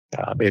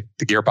 The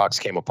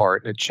gearbox came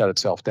apart and it shut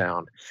itself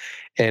down.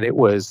 And it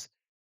was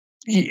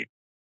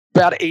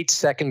about 8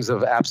 seconds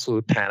of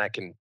absolute panic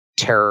and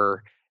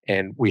terror.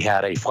 And we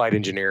had a flight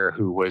engineer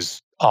who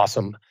was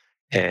awesome,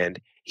 and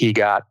he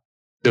got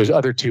those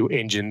other two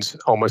engines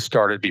almost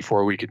started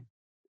before we could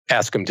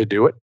ask him to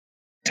do it,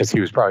 because he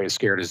was probably as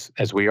scared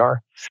as we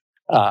are.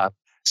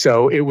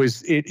 So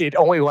it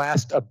only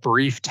lasts a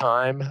brief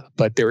time,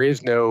 but there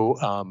is no,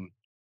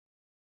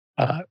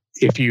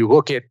 if you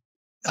look at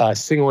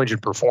single engine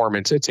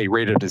performance, it's a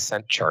rate of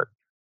descent chart.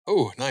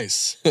 Oh,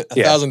 nice.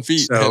 1,000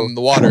 feet and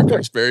the water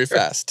comes very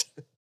fast.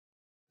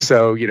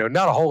 So,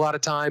 not a whole lot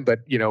of time, but,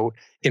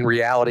 in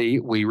reality,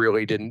 we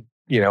really didn't,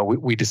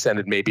 we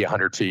descended maybe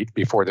 100 feet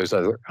before those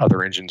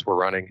other engines were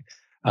running.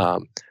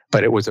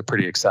 But it was a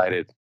pretty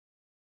excited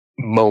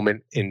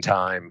moment in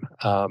time.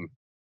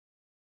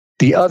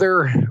 The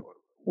other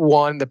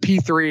one, the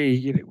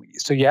P3,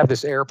 so you have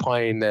this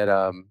airplane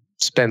that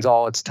spends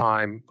all its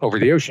time over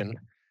the ocean.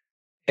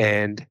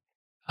 And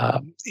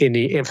in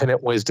the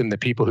infinite wisdom, the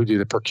people who do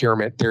the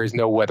procurement, there is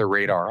no weather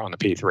radar on the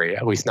P3,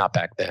 at least not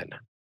back then.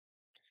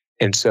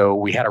 And so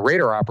we had a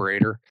radar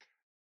operator,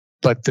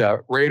 but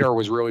the radar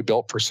was really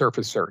built for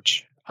surface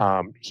search.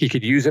 He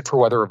could use it for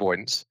weather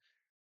avoidance,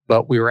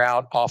 but we were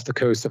out off the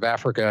coast of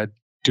Africa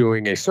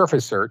doing a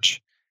surface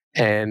search,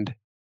 and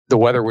the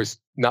weather was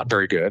not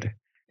very good.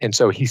 And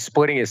so he's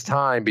splitting his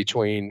time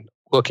between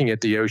looking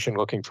at the ocean,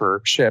 looking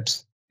for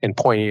ships, and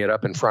pointing it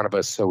up in front of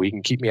us so he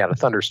can keep me out of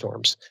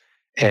thunderstorms.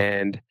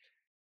 And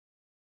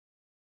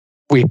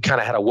we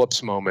kind of had a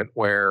whoops moment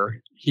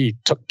where he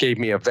gave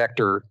me a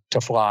vector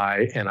to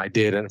fly, and I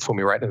did, and it flew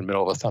me right in the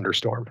middle of a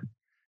thunderstorm.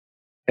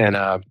 And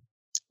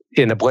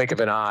in the blink of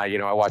an eye,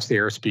 I watched the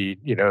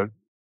airspeed,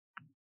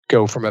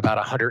 go from about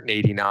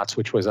 180 knots,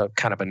 which was a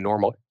kind of a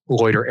normal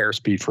loiter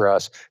airspeed for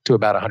us, to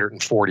about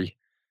 140,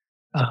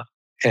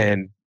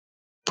 and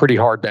pretty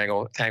hard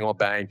angle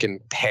bank and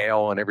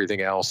hail and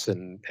everything else,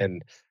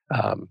 and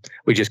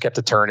we just kept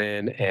the turn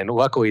in, and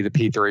luckily the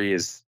P3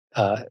 is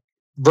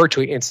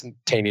virtually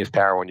instantaneous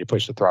power when you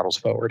push the throttles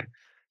forward.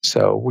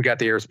 So we got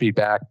the airspeed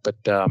back, but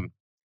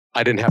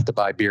I didn't have to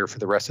buy beer for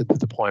the rest of the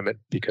deployment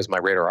because my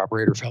radar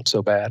operator felt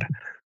so bad.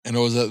 And it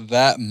was at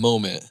that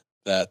moment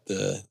that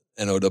the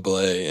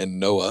NOAA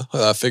and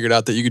NOAA figured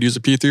out that you could use a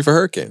P3 for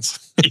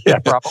hurricanes. Yeah,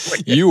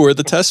 probably. You were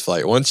the test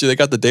flight. Once they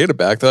got the data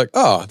back, they're like,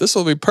 oh, this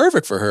will be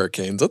perfect for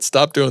hurricanes. Let's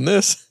stop doing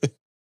this.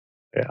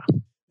 Yeah.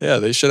 Yeah,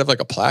 they should have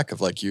like a plaque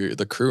of like you,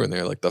 the crew in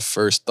there, like the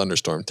first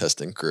thunderstorm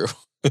testing crew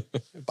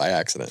by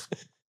accident.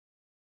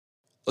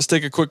 Let's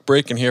take a quick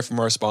break and hear from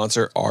our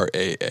sponsor,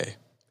 RAA.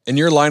 In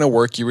your line of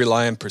work, you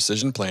rely on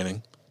precision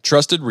planning,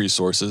 trusted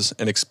resources,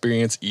 and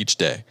experience each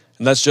day.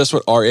 And that's just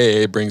what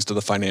RAA brings to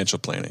the financial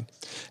planning.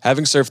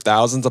 Having served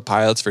thousands of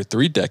pilots for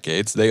 3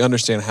 decades, they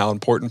understand how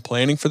important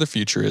planning for the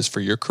future is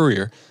for your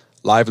career,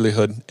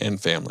 livelihood,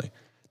 and family.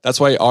 That's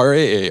why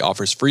RAA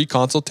offers free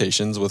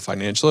consultations with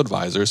financial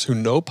advisors who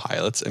know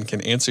pilots and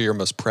can answer your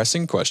most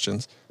pressing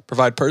questions,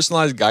 provide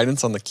personalized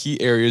guidance on the key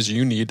areas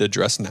you need to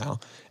address now,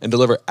 and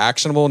deliver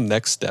actionable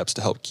next steps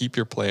to help keep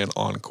your plan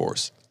on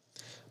course.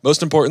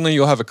 Most importantly,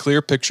 you'll have a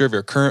clear picture of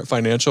your current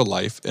financial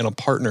life and a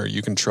partner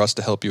you can trust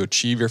to help you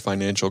achieve your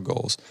financial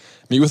goals.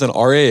 Meet with an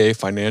RAA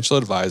financial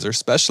advisor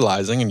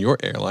specializing in your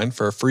airline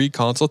for a free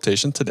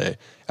consultation today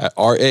at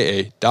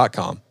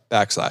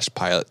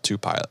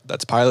raa.com/pilot2pilot.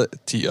 That's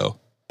pilot, T-O,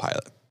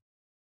 pilot.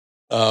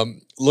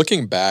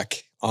 Looking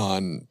back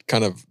on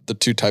kind of the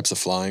 2 types of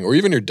flying, or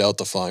even your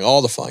Delta flying,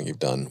 all the flying you've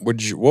done,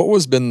 what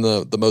was been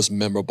the most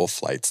memorable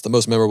flights, the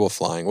most memorable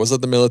flying? Was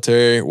it the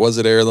military? Was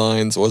it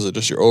airlines? Was it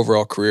just your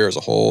overall career as a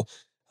whole?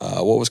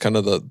 What was kind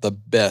of the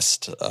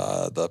best,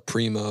 the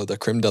primo, the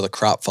creme de la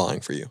crop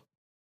flying for you?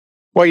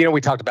 Well, we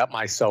talked about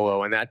my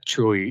solo, and that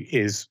truly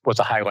was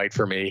a highlight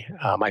for me.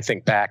 I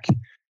think back,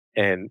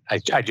 and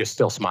I just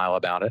still smile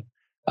about it.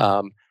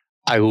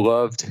 I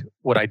loved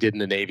what I did in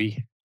the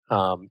Navy.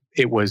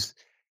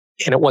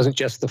 And it wasn't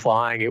just the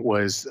flying. It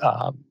was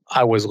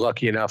I was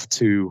lucky enough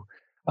to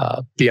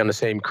be on the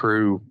same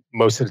crew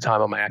most of the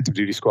time on my active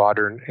duty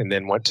squadron, and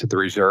then went to the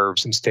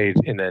reserves and stayed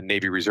in the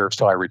Navy Reserves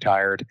till I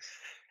retired.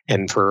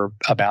 And for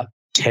about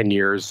 10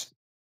 years,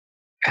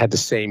 had the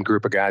same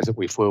group of guys that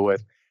we flew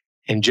with.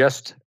 And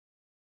just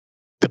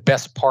the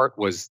best part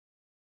was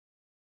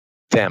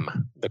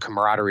them, the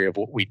camaraderie of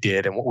what we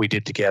did and what we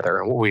did together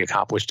and what we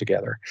accomplished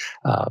together.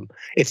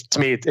 To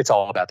me, it's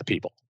all about the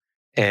people.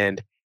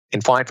 And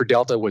flying for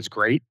Delta was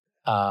great.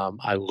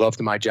 I loved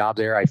my job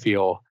there. I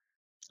feel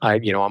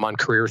I'm on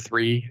career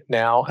 3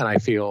 now, and I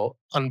feel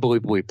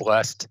unbelievably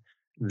blessed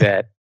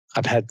that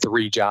I've had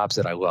 3 jobs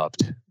that I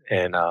loved.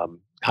 And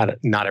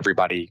not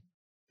everybody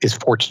is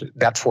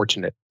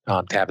fortunate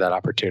to have that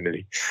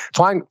opportunity.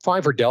 Flying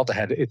for Delta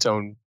had its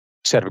own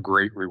set of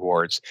great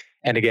rewards.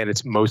 And again,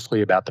 it's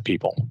mostly about the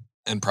people.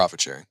 And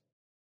profit sharing.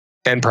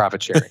 That's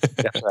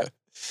right.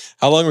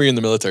 How long were you in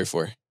the military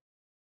for?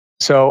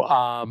 So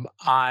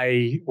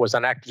I was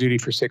on active duty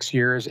for 6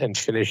 years and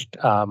finished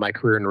my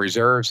career in the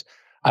reserves.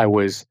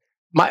 You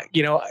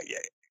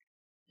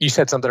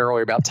said something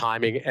earlier about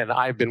timing, and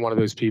I've been one of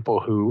those people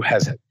who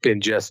has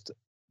been just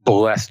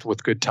blessed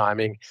with good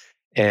timing.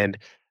 And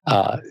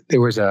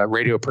there was a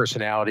radio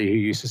personality who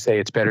used to say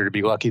it's better to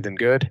be lucky than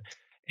good.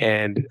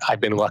 And I've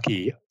been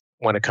lucky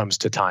when it comes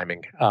to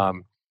timing.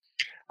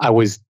 I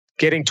was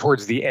getting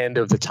towards the end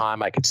of the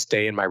time I could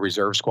stay in my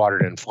reserve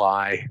squadron and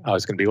fly. I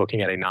was going to be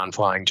looking at a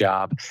non-flying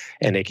job,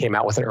 and they came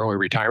out with an early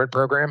retirement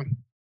program.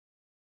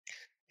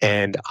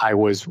 And I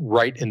was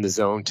right in the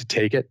zone to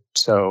take it.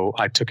 So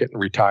I took it and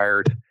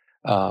retired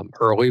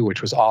early,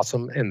 which was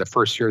awesome. And the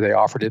first year they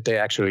offered it, they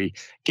actually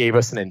gave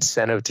us an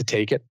incentive to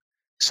take it.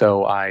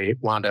 So I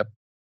wound up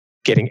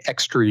getting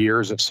extra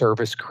years of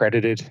service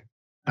credited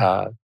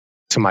to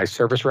my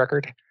service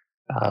record.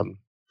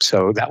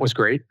 So that was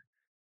great.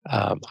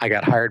 I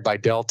got hired by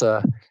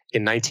Delta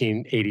in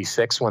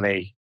 1986 when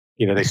they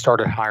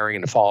started hiring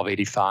in the fall of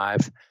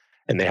 85,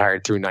 and they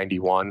hired through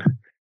 91.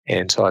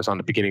 And so I was on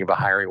the beginning of a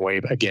hiring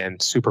wave. Again,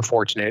 super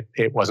fortunate.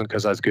 It wasn't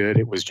because I was good.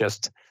 It was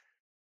just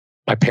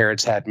my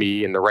parents had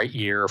me in the right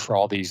year for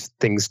all these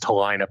things to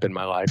line up in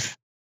my life.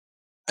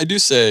 I do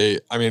say,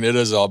 it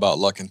is all about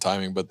luck and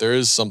timing, but there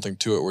is something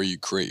to it where you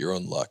create your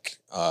own luck,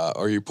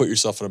 or you put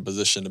yourself in a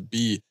position to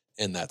be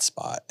in that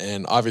spot.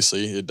 And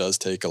obviously it does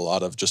take a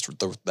lot of just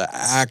the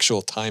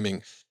actual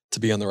timing to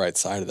be on the right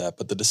side of that.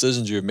 But the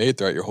decisions you've made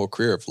throughout your whole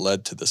career have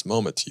led to this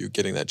moment, to you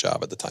getting that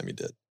job at the time you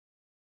did.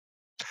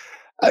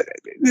 Uh,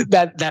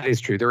 that is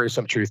true. There is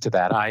some truth to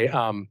that. I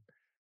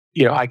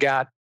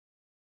got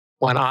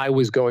when I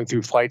was going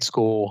through flight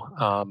school.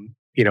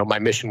 My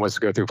mission was to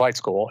go through flight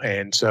school,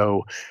 and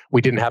so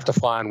we didn't have to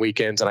fly on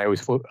weekends, and I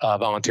always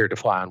volunteered to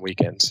fly on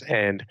weekends.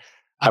 And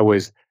I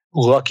was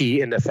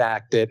lucky in the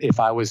fact that if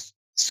I was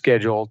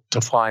scheduled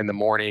to fly in the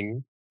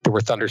morning, there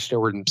were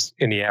thunderstorms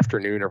in the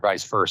afternoon, or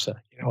vice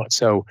versa.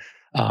 So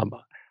um,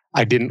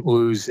 I didn't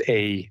lose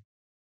a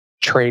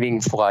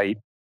training flight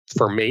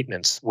for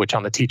maintenance, which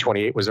on the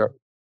T-28 was an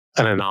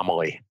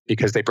anomaly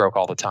because they broke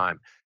all the time.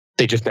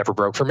 They just never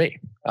broke for me.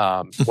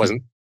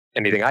 Wasn't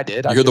anything I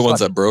did. You're the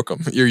ones that broke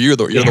them. You're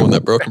the one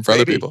that broke them for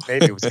other people.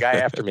 Maybe it was a guy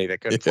after me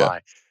that couldn't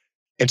fly.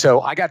 And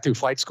so I got through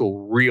flight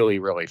school really,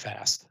 really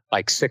fast,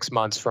 like 6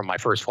 months from my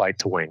first flight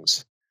to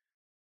wings.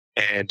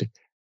 And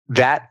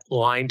that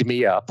lined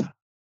me up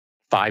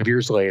 5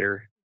 years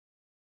later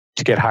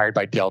to get hired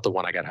by Delta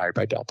when I got hired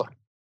by Delta.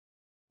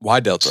 Why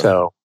Delta?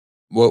 So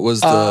what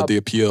was the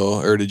appeal,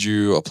 or did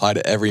you apply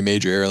to every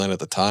major airline at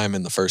the time,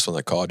 and the first one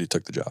that called you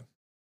took the job?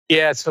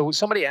 Yeah, so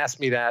somebody asked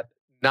me that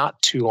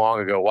not too long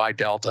ago, why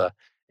Delta?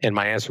 And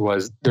my answer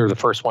was, they're the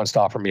first ones to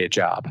offer me a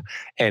job.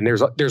 And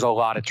there's a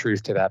lot of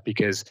truth to that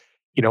because,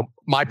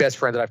 my best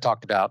friend that I've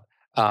talked about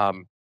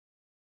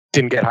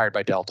didn't get hired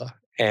by Delta.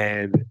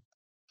 And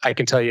I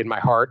can tell you in my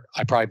heart,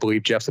 I probably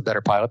believe Jeff's a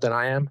better pilot than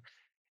I am.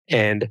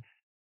 And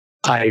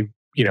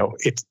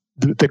it's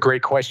the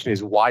great question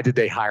is, why did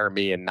they hire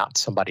me and not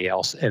somebody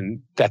else?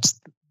 And that's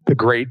the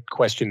great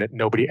question that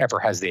nobody ever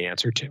has the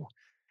answer to.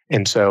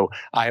 And so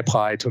I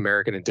applied to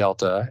American and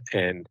Delta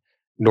and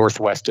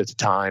Northwest at the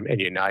time and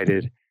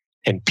United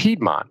and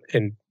Piedmont.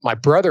 And my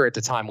brother at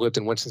the time lived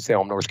in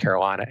Winston-Salem, North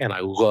Carolina, and I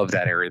love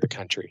that area of the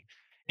country.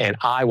 And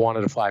I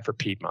wanted to fly for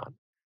Piedmont.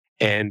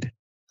 And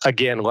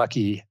again,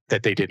 lucky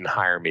that they didn't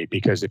hire me,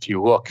 because if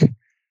you look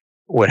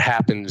what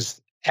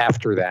happens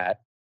after that,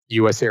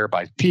 US Air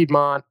buys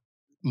Piedmont.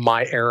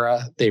 My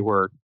era, they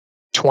were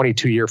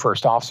 22-year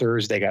first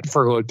officers. They got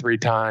furloughed 3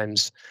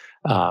 times.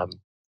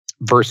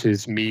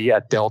 Versus me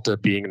at Delta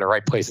being in the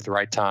right place at the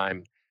right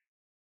time,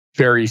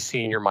 very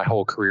senior my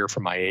whole career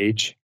for my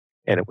age.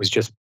 And it was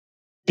just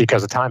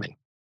because of timing.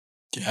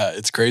 Yeah,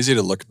 it's crazy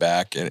to look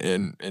back,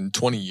 and in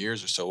 20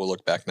 years or so, we'll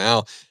look back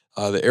now.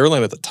 The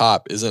airline at the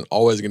top isn't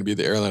always going to be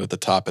the airline at the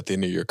top at the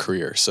end of your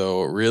career.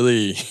 So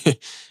really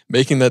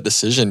making that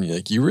decision,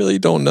 like, you really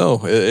don't know.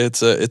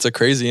 It's a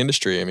crazy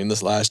industry. I mean,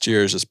 this last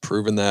year has just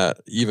proven that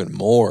even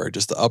more,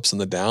 just the ups and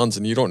the downs.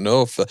 And you don't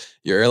know if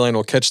your airline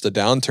will catch the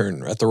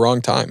downturn at the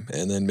wrong time,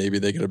 and then maybe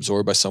they get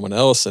absorbed by someone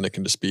else, and it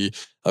can just be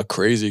a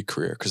crazy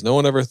career. Because no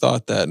one ever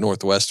thought that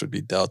Northwest would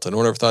be Delta. No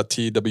one ever thought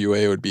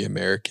TWA would be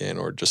American,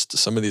 or just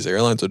some of these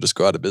airlines would just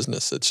go out of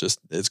business.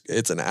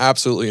 It's an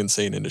absolutely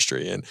insane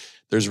industry, and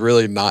there's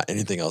really not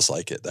anything else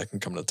like it that can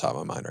come to the top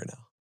of my mind right now.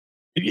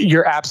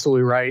 You're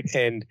absolutely right.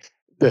 And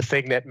the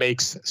thing that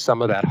makes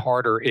some of that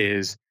harder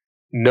is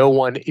no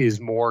one is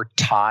more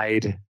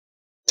tied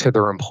to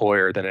their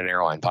employer than an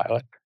airline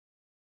pilot,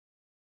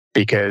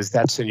 because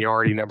that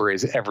seniority number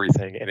is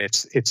everything. And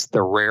it's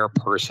the rare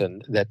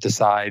person that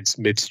decides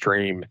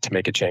midstream to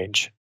make a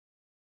change.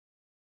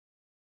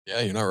 Yeah,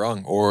 you're not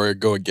wrong. Or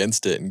go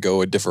against it and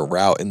go a different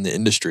route in the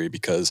industry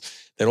because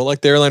they don't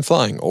like the airline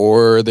flying,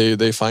 or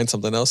they find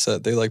something else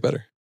that they like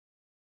better.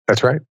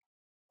 That's right.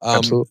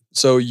 Absolutely.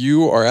 So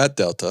you are at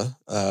Delta.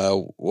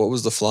 What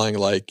was the flying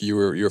like? You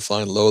were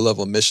flying low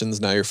level missions.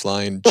 Now you're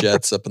flying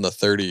jets up in the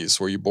 30s.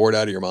 Were you bored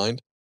out of your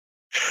mind?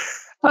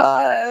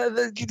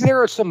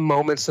 There are some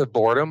moments of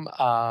boredom.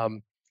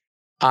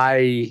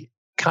 I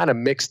kind of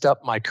mixed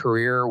up my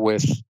career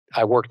with,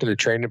 I worked in the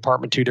training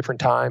department 2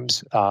 different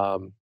times,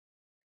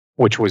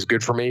 which was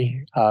good for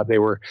me. They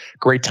were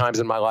great times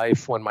in my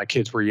life when my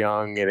kids were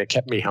young, and it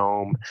kept me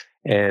home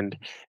and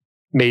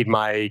made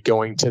my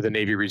going to the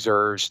Navy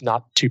Reserves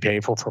not too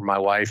painful for my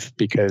wife,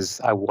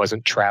 because I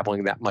wasn't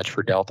traveling that much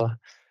for Delta.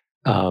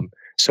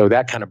 So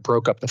that kind of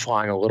broke up the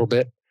flying a little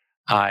bit.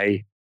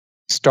 I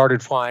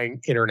started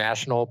flying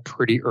international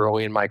pretty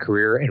early in my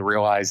career and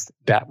realized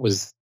that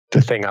was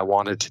the thing I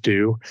wanted to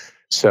do.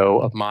 So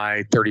of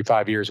my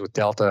 35 years with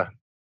Delta,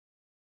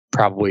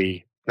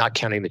 probably not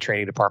counting the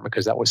training department,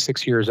 because that was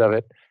 6 years of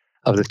it,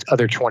 of the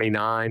other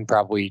 29,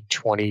 probably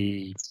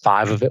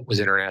 25 of it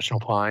was international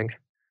flying.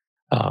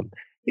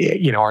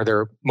 Are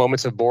there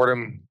moments of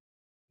boredom,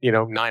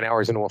 9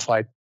 hours into a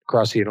flight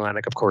across the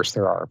Atlantic? Of course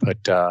there are, but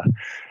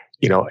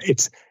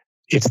it's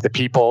the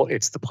people,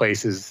 it's the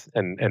places,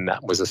 and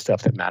that was the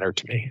stuff that mattered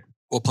to me.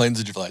 What planes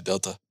did you fly at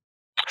Delta?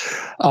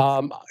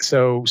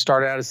 So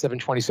started out as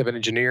 727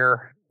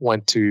 engineer,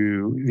 went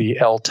to the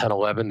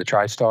L-1011, the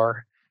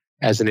TriStar.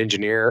 As an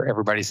engineer,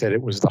 everybody said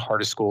it was the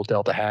hardest school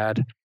Delta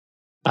had.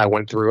 I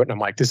went through it and I'm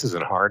like, this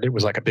isn't hard. It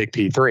was like a big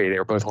P3. They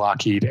were both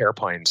Lockheed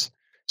airplanes.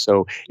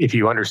 So if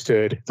you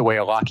understood the way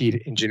a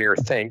Lockheed engineer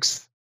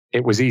thinks,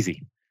 it was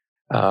easy.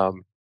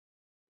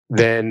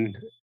 Then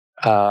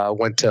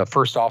went to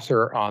first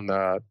officer on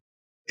the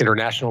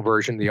international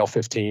version, the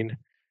L-15.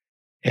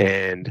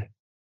 and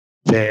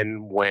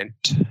then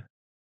went,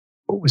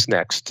 what was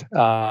next?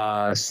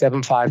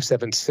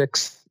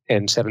 7576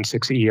 and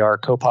 76 ER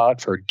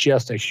Copilot for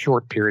just a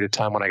short period of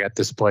time when I got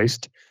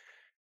displaced.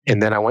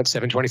 And then I went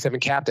 727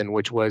 Captain,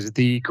 which was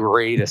the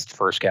greatest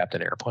first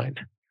captain airplane.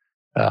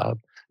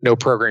 No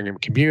programming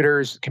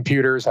computers.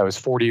 I was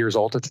 40 years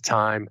old at the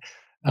time.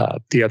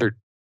 The other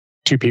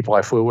two people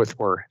I flew with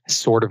were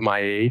sort of my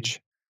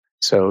age.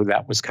 So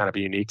that was kind of a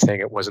unique thing.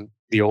 It wasn't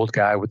the old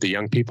guy with the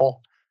young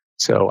people.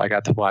 So I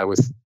got to fly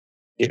with,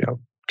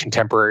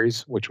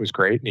 contemporaries, which was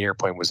great. And the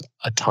airplane was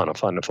a ton of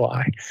fun to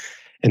fly.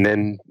 And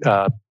then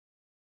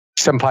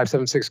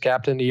 7576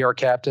 Captain, ER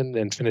Captain,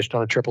 and finished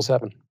on a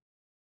 777.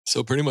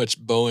 So pretty much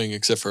Boeing,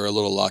 except for a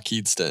little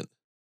Lockheed stint.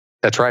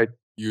 That's right.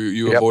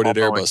 You avoided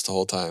Airbus Boeing the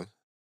whole time.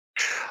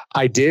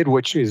 I did,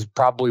 which is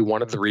probably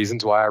one of the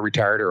reasons why I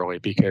retired early,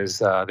 because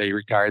they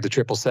retired the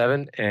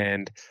 777,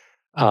 and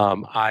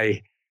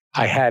I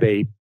had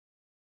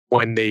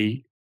when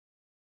they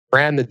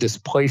ran the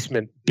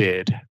displacement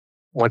bid,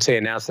 once they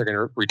announced they're going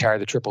to retire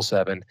the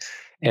 777,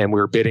 and we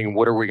were bidding,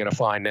 what are we going to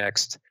fly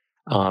next?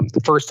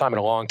 The first time in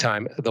a long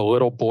time, the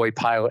little boy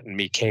pilot in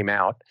me came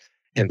out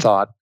and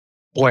thought,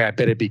 boy, I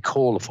bet it'd be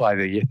cool to fly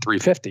the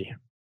 350.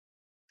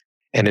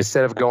 And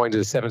instead of going to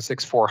the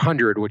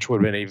 76400, which would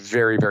have been a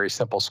very, very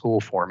simple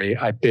school for me,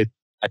 I bid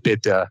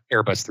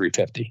Airbus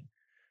 350.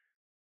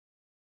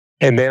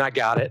 And then I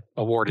got it,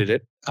 awarded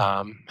it.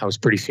 I was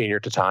pretty senior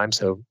at the time,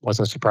 so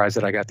wasn't surprised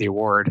that I got the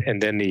award.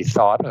 And then the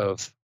thought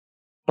of,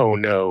 oh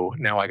no,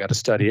 now I got to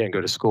study and go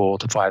to school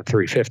to fly the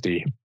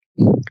 350.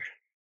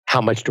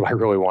 How much do I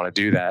really want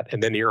to do that?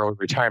 And then the early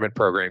retirement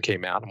program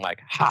came out. I'm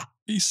like, ha,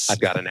 peace. I've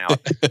got an out.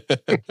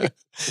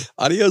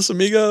 Adios,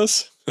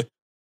 amigos.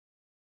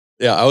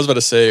 Yeah, I was about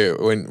to say,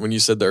 when you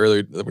said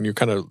when you're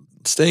kind of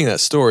saying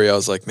that story, I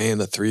was like, man,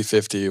 the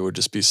 350 would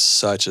just be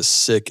such a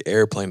sick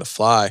airplane to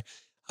fly.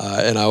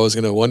 And I was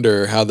going to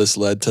wonder how this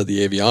led to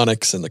the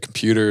avionics and the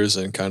computers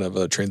and kind of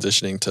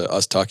transitioning to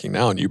us talking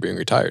now and you being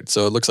retired.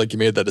 So it looks like you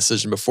made that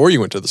decision before you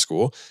went to the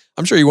school.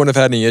 I'm sure you wouldn't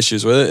have had any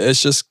issues with it.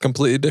 It's just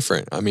completely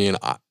different. I mean,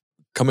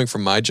 coming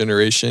from my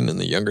generation and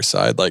the younger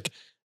side, like,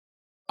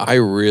 I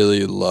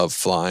really love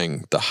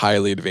flying the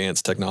highly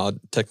advanced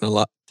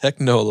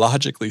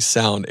technologically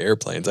sound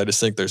airplanes. I just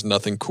think there's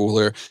nothing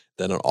cooler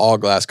than an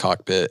all-glass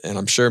cockpit. And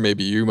I'm sure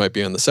maybe you might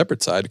be on the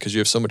separate side because you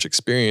have so much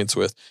experience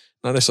with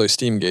not necessarily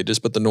steam gauges,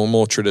 but the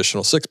normal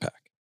traditional six-pack.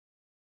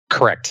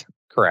 Correct.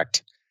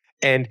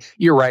 And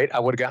you're right.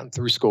 I would have gotten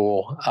through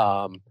school.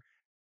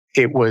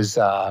 It was,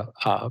 I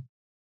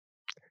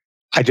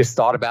just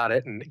thought about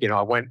it and,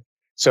 I went,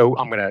 so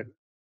I'm going to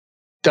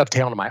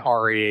dovetail into my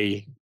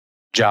RAA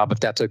job, if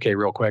that's okay,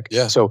 real quick.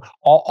 Yeah. So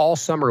all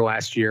summer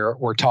last year,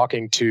 we're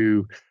talking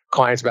to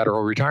clients about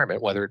early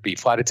retirement, whether it be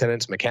flight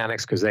attendants,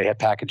 mechanics, because they had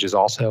packages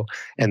also,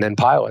 and then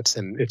pilots.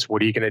 And it's,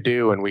 what are you going to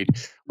do? And we'd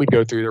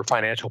go through their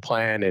financial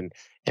plan and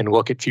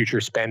look at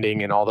future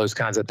spending and all those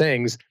kinds of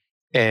things.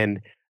 And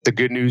the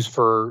good news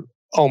for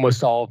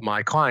almost all of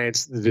my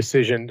clients, the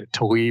decision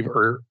to leave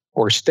or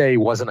stay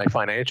wasn't a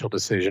financial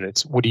decision.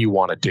 It's, what do you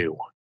want to do?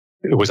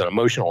 It was an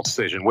emotional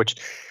decision, which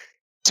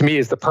to me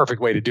is the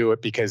perfect way to do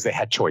it because they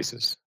had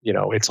choices.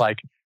 It's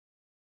like,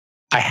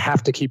 I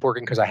have to keep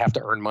working because I have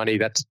to earn money.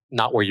 That's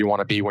not where you want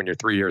to be when you're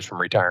 3 years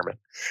from retirement.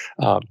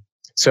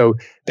 So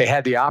they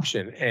had the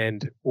option.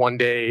 And one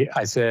day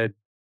I said,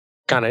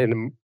 kind of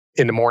in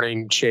the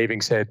morning,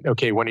 shaving, said,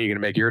 okay, when are you going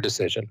to make your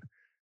decision?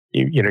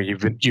 You've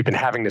been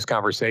having this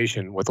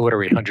conversation with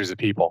literally hundreds of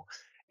people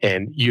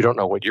and you don't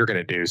know what you're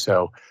going to do.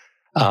 So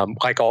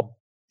like all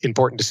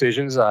important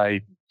decisions,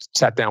 I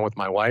sat down with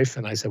my wife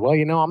and I said, well,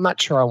 I'm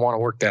not sure I want to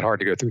work that hard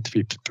to go through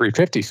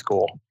 350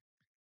 school.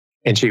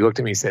 And she looked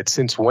at me and said,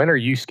 since when are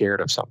you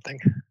scared of something?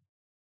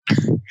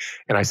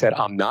 And I said,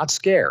 I'm not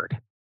scared.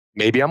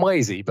 Maybe I'm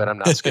lazy, but I'm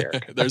not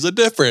scared. There's a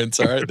difference.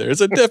 All right.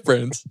 There's a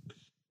difference.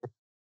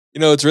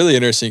 It's really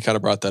interesting you kind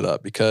of brought that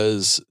up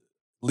because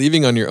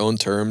leaving on your own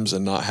terms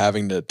and not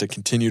having to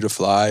continue to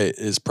fly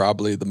is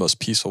probably the most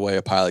peaceful way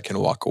a pilot can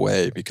walk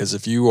away. Because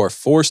if you are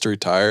forced to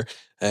retire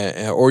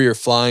or you're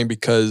flying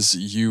because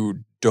you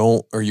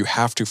don't or you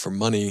have to for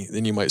money,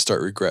 then you might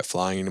start regret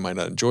flying and you might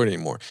not enjoy it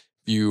anymore.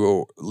 If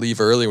you leave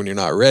early when you're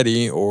not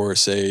ready, or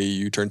say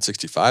you turn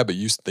 65 but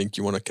you think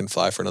you can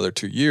fly for another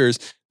 2 years,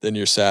 then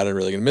you're sad and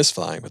really going to miss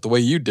flying. But the way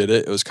you did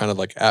it, it was kind of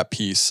like at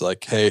peace,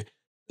 like, hey,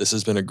 this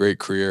has been a great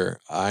career.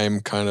 I'm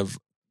kind of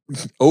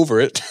over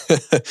it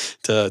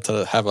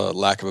to have a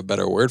lack of a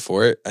better word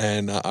for it.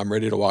 And I'm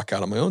ready to walk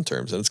out on my own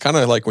terms. And it's kind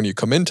of like when you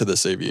come into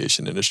this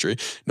aviation industry,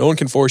 no one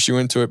can force you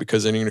into it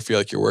because then you're going to feel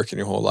like you're working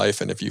your whole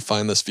life. And if you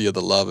find this via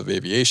the love of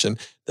aviation,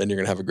 then you're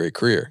going to have a great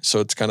career. So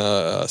it's kind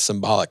of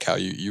symbolic how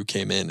you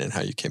came in and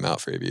how you came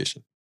out for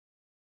aviation.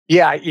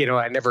 Yeah.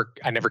 I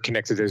never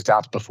connected those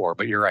dots before,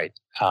 but you're right.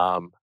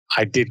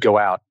 I did go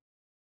out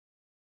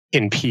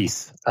in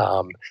peace.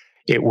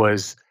 It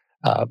was,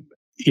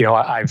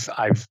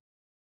 I've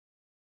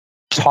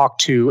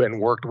talked to and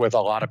worked with a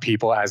lot of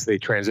people as they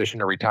transition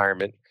to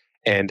retirement,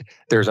 and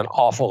there's an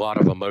awful lot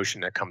of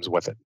emotion that comes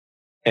with it.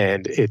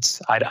 And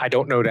I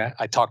don't know that.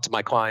 I talk to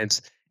my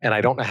clients and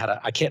I don't know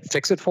I can't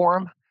fix it for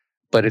them,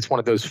 but it's one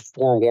of those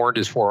forewarned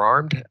is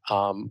forearmed,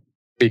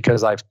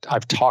 because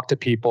I've talked to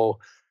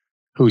people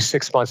who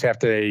 6 months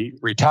after they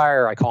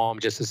retire, I call them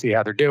just to see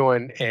how they're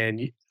doing.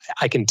 And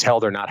I can tell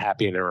they're not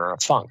happy and they're in a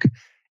funk.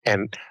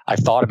 And I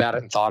thought about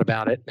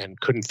it and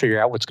couldn't figure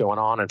out what's going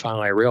on. And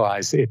finally I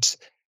realized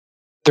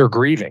they're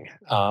grieving.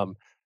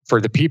 For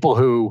the people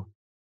who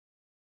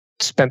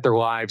spent their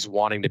lives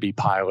wanting to be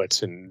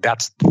pilots, and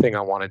that's the thing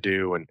I want to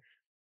do. And,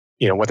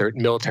 whether it's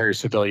military or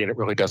civilian, it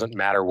really doesn't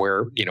matter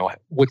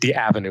what the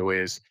avenue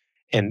is.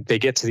 And they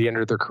get to the end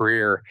of their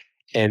career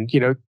and,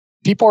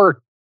 people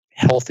are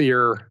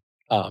healthier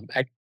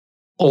at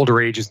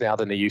older ages now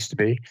than they used to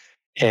be.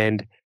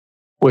 And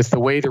with the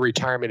way the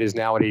retirement is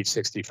now at age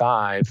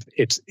 65,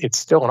 it's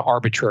still an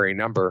arbitrary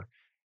number.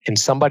 And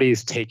somebody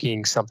is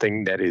taking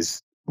something that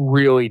is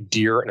really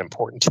dear and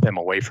important to them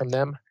away from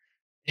them.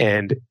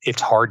 And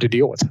it's hard to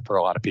deal with for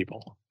a lot of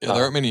people. Yeah,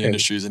 there aren't many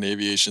industries, and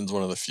aviation's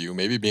one of the few.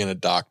 Maybe being a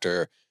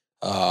doctor.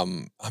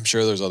 I'm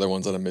sure there's other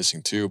ones that I'm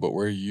missing too, but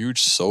where you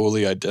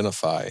solely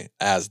identify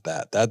as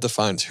that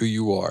defines who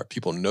you are.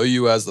 People know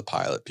you as the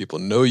pilot. People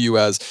know you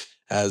as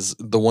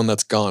the one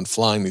that's gone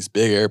flying these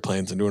big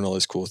airplanes and doing all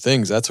these cool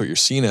things. That's what you're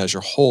seen as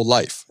your whole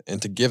life.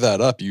 And to give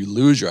that up, you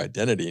lose your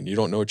identity and you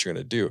don't know what you're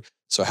going to do.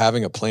 So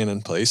having a plan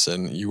in place,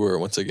 and you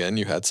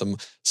had some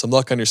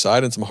luck on your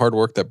side and some hard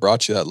work that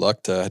brought you that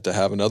luck to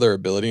have another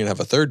ability and have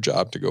a third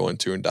job to go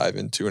into and dive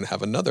into and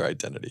have another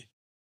identity.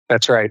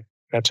 That's right.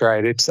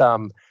 It's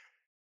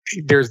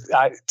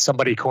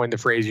somebody coined the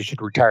phrase, you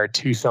should retire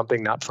to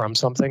something, not from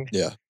something.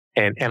 Yeah.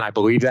 And I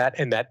believe that,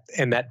 and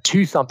that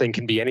to something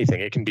can be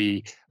anything. It can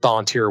be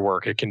volunteer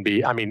work. It can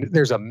be,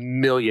 there's a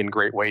million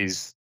great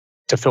ways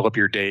to fill up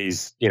your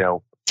days,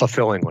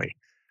 fulfillingly.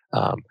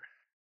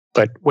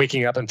 But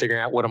waking up and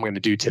figuring out what I'm going to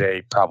do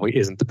today probably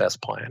isn't the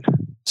best plan.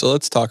 So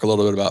let's talk a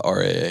little bit about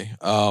RAA.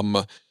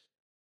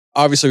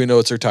 Obviously, we know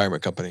it's a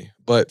retirement company,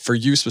 but for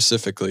you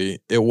specifically,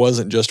 it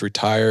wasn't just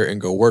retire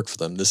and go work for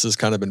them. This has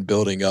kind of been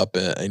building up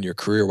in your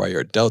career while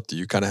you're at Delta.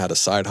 You kind of had a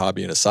side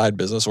hobby and a side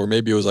business, or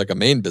maybe it was like a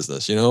main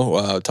business, Talk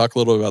a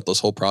little bit about this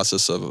whole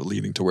process of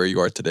leading to where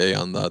you are today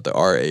on the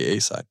RAA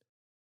side.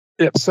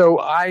 Yeah, so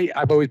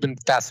I've always been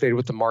fascinated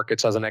with the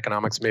markets as an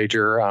economics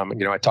major.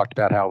 I talked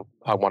about how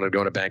I wanted to go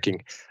into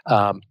banking.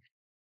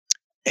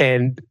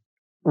 And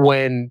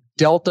when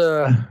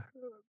Delta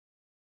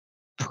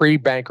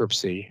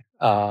pre-bankruptcy,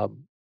 but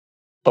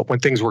when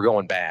things were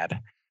going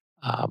bad,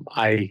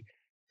 I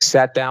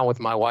sat down with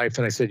my wife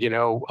and I said,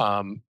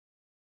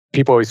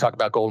 people always talk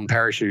about golden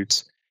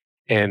parachutes.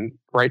 And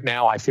right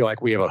now I feel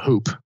like we have a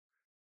hoop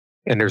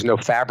and there's no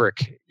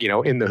fabric,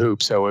 in the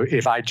hoop. So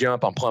if I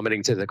jump, I'm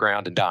plummeting to the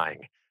ground and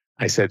dying.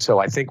 I said, so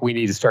I think we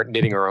need to start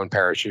knitting our own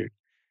parachute.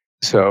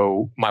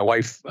 So my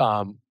wife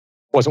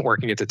wasn't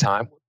working at the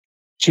time.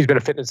 She's been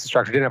a fitness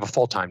instructor, didn't have a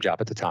full-time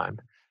job at the time.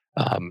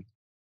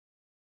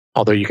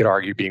 Although you could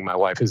argue being my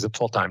wife is a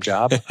full-time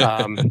job.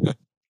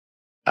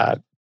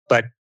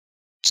 But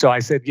so I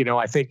said,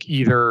 I think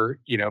either,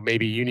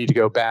 maybe you need to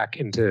go back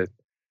into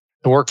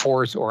the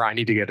workforce or I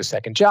need to get a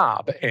second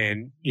job.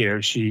 And,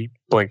 she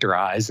blinked her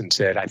eyes and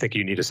said, I think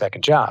you need a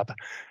second job.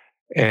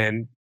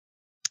 And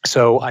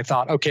so I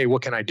thought, okay,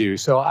 what can I do?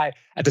 So at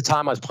the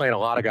time I was playing a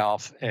lot of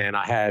golf and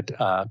I had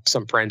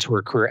some friends who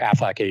were career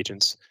AFLAC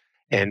agents.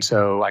 And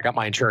so I got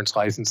my insurance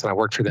license and I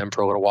worked for them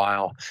for a little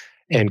while.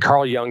 And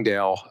Carl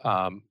Youngdale,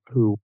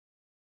 who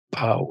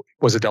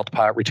was a Delta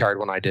pilot, retired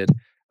when I did,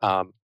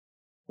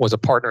 was a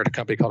partner at a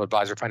company called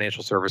Advisor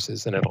Financial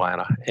Services in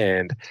Atlanta.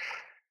 And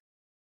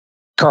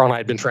Carl and I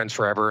had been friends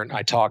forever. And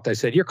I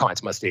said, your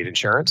clients must need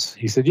insurance.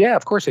 He said, yeah,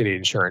 of course they need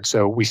insurance.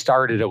 So we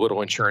started a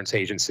little insurance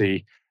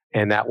agency,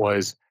 and that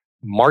was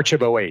March of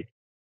 2008.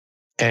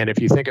 And if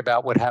you think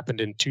about what happened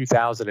in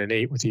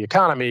 2008 with the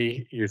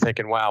economy, you're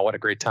thinking, wow, what a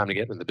great time to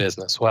get into the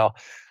business. Well,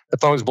 the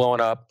phone's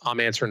blowing up. I'm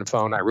answering the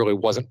phone. I really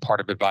wasn't part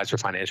of Advisor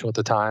Financial at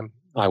the time.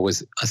 I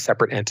was a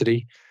separate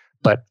entity,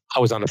 but I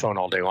was on the phone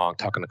all day long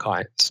talking to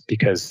clients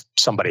because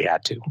somebody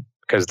had to,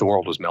 because the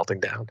world was melting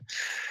down.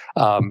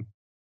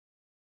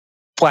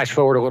 Flash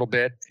forward a little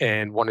bit,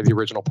 and one of the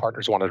original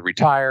partners wanted to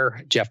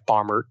retire. Jeff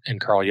Baumert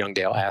and Carl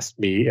Youngdale asked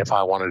me if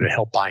I wanted to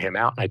help buy him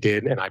out, and I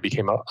did, and I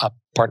became a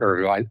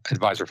partner of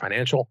Advisor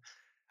Financial.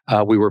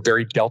 We were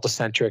very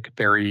Delta-centric,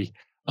 very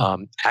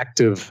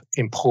active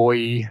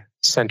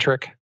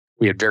employee-centric.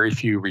 We had very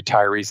few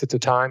retirees at the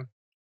time.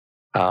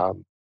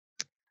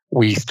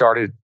 We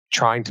started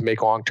trying to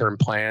make long-term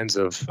plans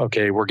of,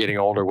 okay, we're getting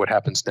older, what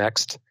happens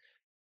next?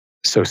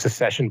 So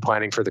succession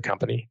planning for the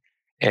company.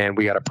 And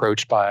we got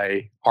approached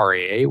by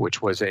RAA,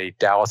 which was a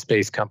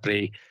Dallas-based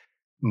company,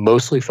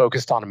 mostly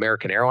focused on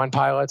American airline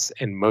pilots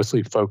and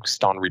mostly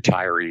focused on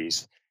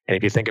retirees. And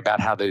if you think about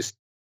how those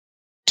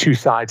two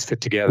sides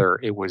fit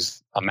together, it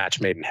was a match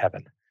made in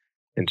heaven.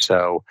 And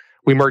so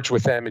we merged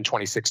with them in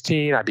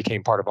 2016. I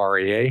became part of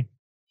RAA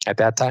at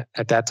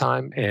that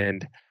time,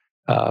 and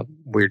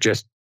we're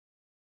just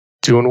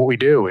doing what we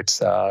do.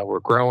 It's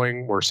we're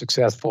growing, we're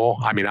successful.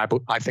 I mean,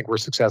 I think we're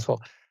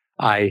successful.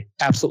 I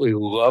absolutely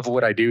love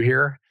what I do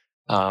here.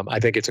 I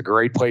think it's a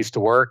great place to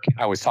work.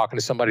 I was talking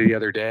to somebody the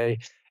other day,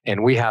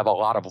 and we have a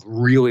lot of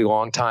really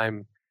long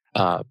time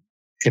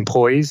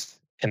employees,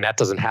 and that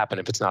doesn't happen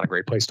if it's not a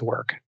great place to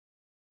work.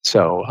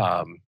 So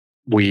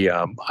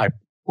I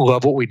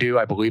love what we do.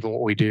 I believe in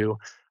what we do.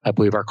 I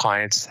believe our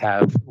clients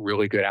have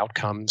really good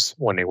outcomes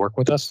when they work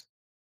with us.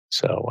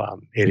 So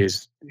it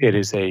is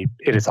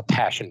a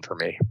passion for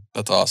me.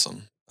 That's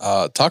awesome.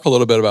 Talk a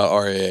little bit about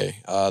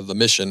RAA, the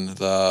mission,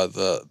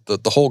 the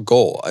whole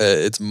goal.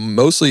 It's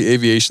mostly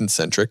aviation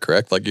centric,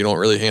 correct? Like you don't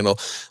really handle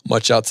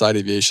much outside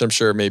aviation. I'm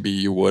sure maybe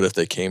you would if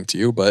they came to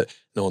you, but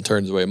no one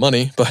turns away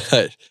money.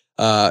 But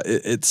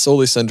it's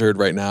solely centered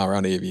right now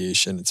around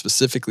aviation and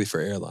specifically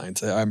for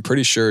airlines. I'm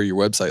pretty sure your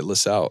website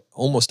lists out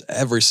almost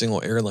every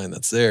single airline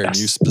that's there, and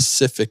you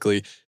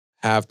specifically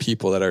have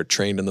people that are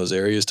trained in those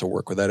areas to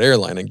work with that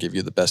airline and give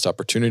you the best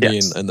opportunity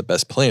and the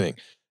best planning.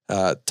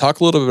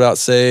 Talk a little bit about,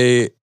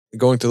 say,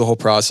 going through the whole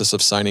process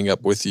of signing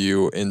up with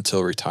you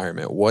until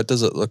retirement. What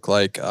does it look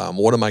like?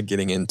 What am I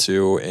getting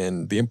into,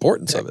 and the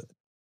importance of it?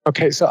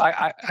 Okay, so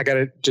I got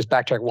to just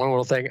backtrack one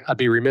little thing. I'd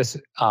be remiss.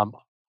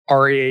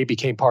 RAA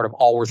became part of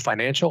Allworth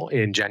Financial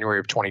in January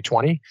of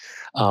 2020.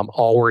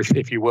 Allworth,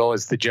 if you will,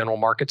 is the general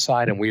market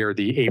side, and we are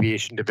the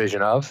aviation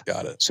division of.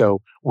 Got it.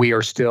 So we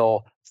are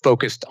still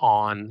focused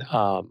on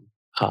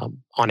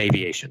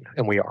aviation,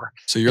 and we are.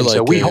 So you're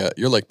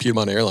you're like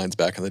Piedmont Airlines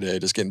back in the day,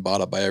 just getting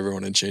bought up by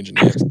everyone and changing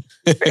names.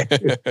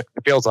 It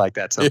feels like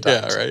that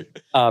sometimes. Yeah,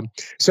 right.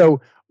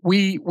 So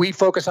we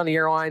focus on the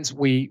airlines.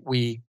 We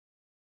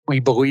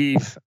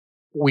believe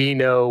we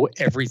know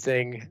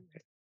everything.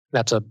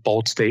 That's a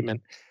bold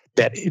statement.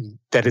 That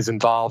is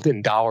involved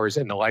in dollars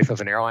in the life of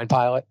an airline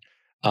pilot.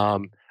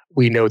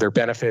 We know their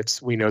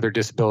benefits. We know their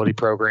disability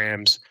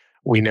programs.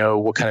 We know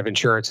what kind of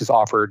insurance is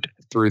offered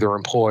through their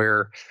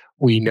employer.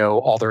 We know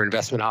all their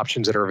investment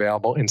options that are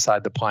available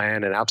inside the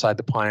plan and outside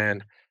the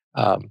plan.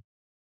 Annual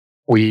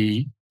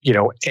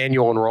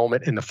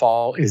enrollment in the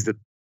fall is the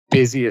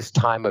busiest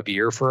time of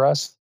year for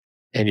us.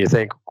 And you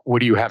think,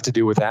 what do you have to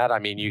do with that? I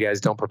mean, you guys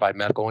don't provide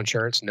medical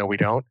insurance. No, we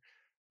don't.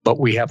 But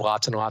we have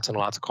lots and lots and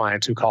lots of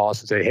clients who call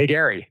us and say, hey,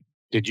 Gary,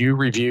 did you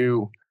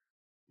review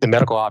the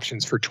medical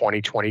options for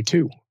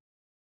 2022?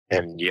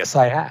 And yes,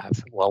 I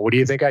have. Well, what do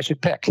you think I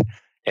should pick?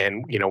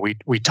 And,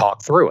 we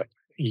talk through it.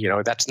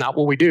 That's not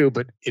what we do,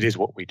 but it is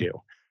what we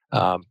do.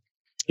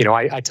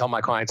 I tell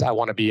my clients I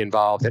want to be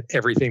involved in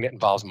everything that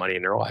involves money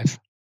in their life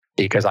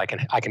because I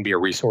can be a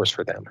resource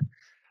for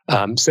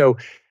them. So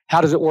how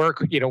does it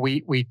work?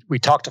 We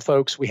talk to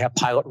folks. We have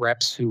pilot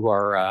reps who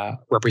are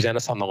represent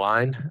us on the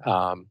line.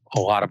 A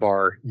lot of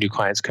our new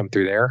clients come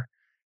through there.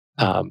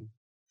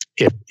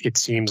 If it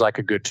seems like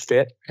a good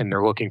fit and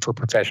they're looking for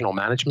professional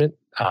management,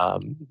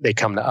 they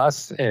come to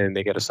us and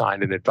they get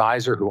assigned an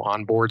advisor who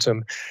onboards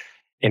them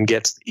and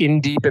gets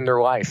in deep in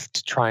their life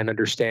to try and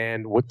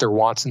understand what their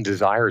wants and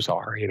desires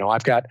are.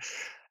 I've got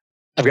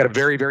a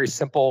very, very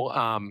simple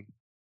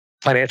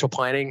financial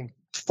planning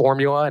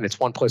formula, and it's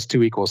 1 +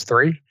 2 =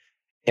 3.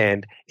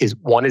 And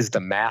one is the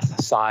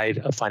math side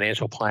of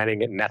financial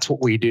planning, and that's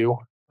what we do.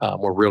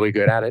 We're really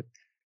good at it.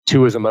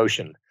 2 is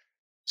emotion.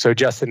 So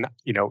Justin,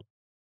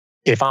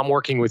 if I'm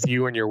working with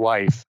you and your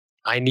wife,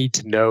 I need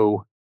to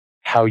know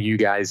how you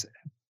guys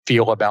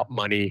feel about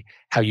money,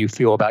 how you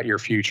feel about your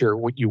future,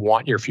 what you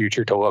want your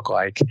future to look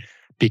like,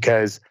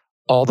 because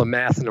all the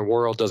math in the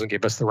world doesn't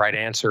give us the right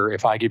answer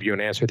if I give you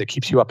an answer that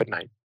keeps you up at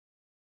night.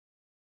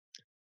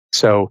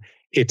 So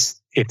it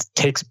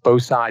takes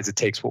both sides. It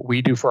takes what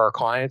we do for our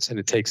clients, and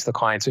it takes the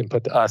client's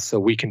input to us so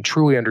we can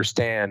truly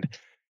understand,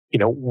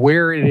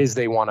 where it is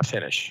they want to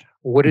finish,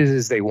 what it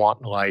is they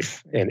want in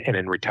life and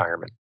in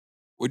retirement.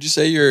 Would you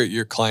say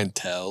your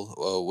clientele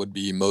would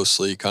be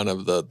mostly kind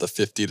of the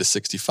 50 to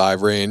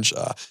 65 range,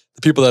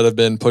 the people that have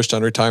been pushed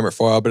on retirement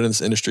for a while, been in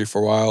this industry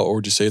for a while, or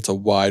would you say it's a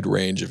wide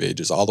range of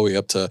ages, all the way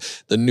up to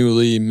the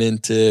newly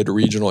minted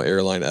regional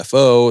airline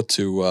FO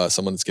to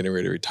someone that's getting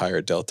ready to retire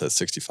at Delta at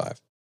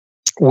 65?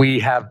 We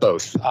have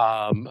both.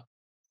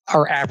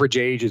 Our average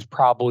age is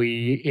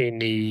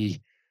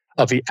probably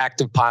of the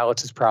active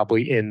pilots is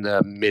probably in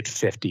the mid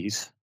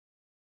 50s.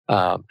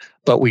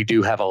 But we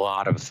do have a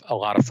lot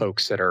of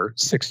folks that are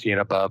 60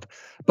 and above.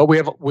 But we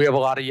have a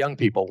lot of young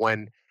people.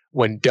 When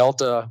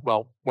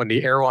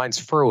the airlines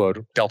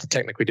furloughed, Delta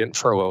technically didn't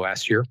furlough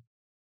last year.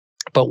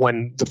 But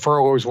when the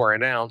furloughs were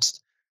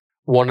announced,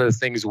 one of the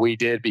things we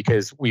did,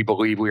 because we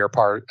believe we are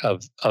part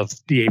of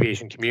the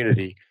aviation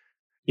community,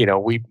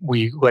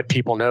 we let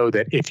people know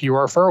that if you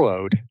are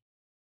furloughed,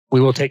 we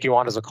will take you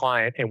on as a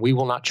client and we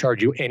will not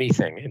charge you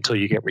anything until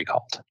you get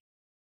recalled.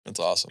 That's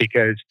awesome.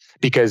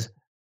 Because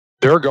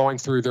they're going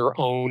through their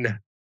own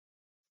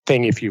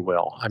thing, if you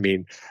will. I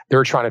mean,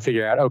 they're trying to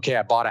figure out, okay,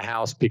 I bought a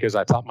house because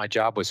I thought my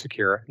job was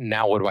secure.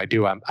 Now what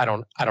do? I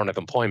don't have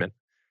employment.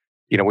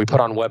 We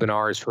put on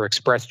webinars for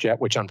ExpressJet,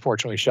 which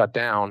unfortunately shut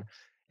down.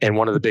 And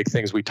one of the big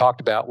things we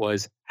talked about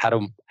was how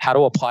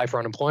to apply for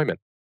unemployment.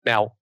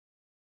 Now,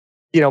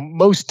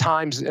 most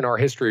times in our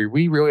history,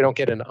 we really don't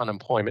get an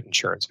unemployment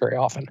insurance very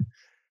often,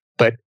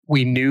 but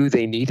we knew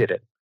they needed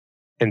it.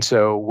 And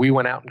so we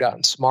went out and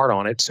gotten smart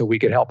on it so we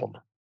could help them.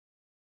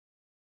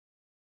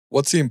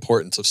 What's the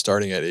importance of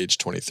starting at age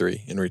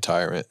 23 in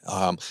retirement?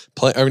 I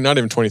mean, not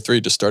even 23,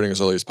 just starting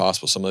as early as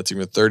possible. Some that's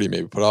even 30,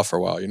 maybe put off for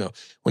a while.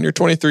 When you're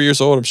 23 years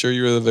old, I'm sure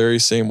you were the very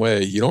same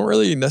way. You don't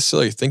really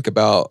necessarily think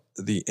about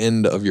the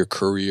end of your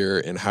career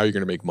and how you're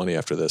going to make money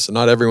after this. And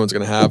not everyone's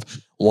going to have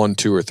 1,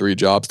 2, or 3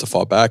 jobs to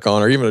fall back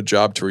on, or even a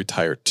job to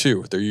retire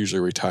to. They're usually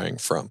retiring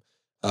from.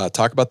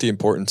 Talk about the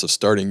importance of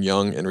starting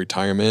young in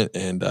retirement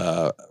and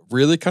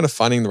really kind of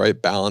finding the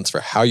right balance for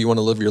how you want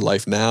to live your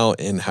life now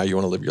and how you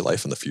want to live your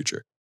life in the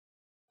future.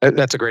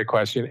 That's a great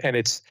question. And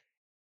it's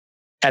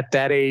at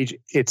that age,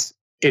 it's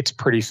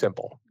pretty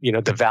simple.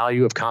 The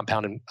value of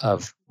compound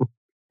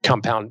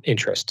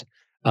interest.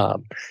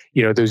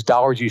 Those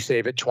dollars you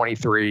save at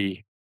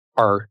 23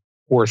 are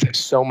worth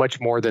so much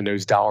more than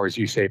those dollars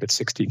you save at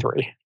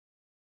 63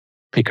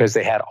 because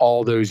they had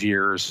all those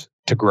years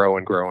to grow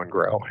and grow and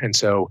grow. And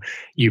so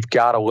you've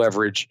got to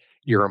leverage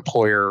your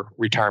employer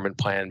retirement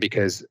plan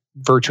because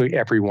virtually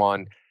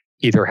everyone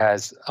either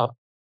has,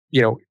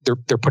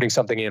 they're putting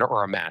something in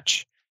or a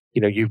match.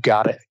 You've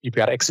got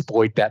to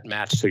exploit that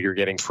match so you're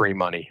getting free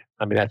money.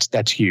 I mean,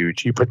 that's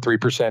huge. You put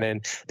 3%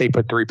 in, they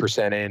put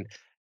 3% in.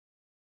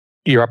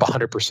 You're up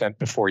 100%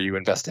 before you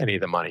invest any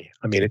of the money.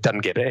 I mean, it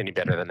doesn't get any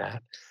better than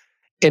that.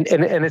 And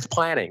it's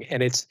planning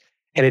and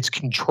it's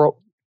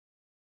control.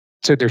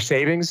 So there's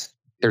savings,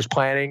 there's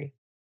planning,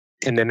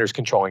 and then there's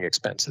controlling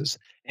expenses.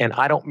 And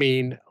I don't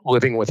mean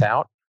living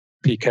without,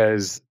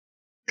 because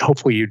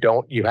hopefully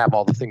you have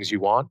all the things you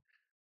want,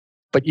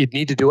 but you'd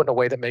need to do it in a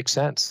way that makes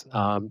sense.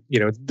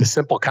 The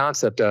simple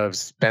concept of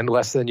spend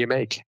less than you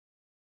make.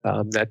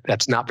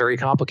 That's not very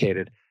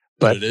complicated,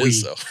 but it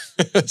is so.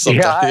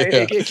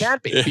 It can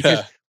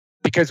be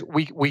because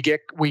we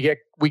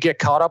get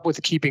caught up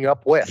with keeping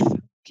up with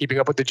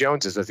the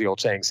Joneses, as the old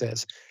saying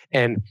says.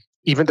 And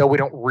even though we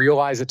don't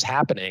realize it's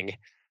happening,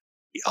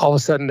 all of a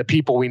sudden the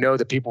people we know,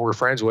 the people we're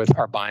friends with,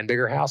 are buying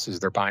bigger houses.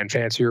 They're buying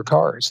fancier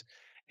cars,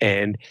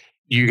 and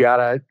you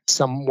gotta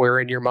somewhere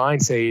in your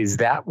mind say, is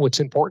that what's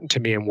important to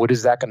me, and what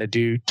is that going to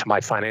do to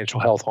my financial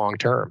health long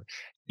term?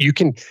 You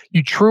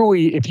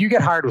truly, if you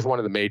get hired with one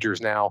of the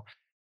majors now,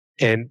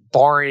 and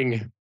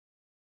barring,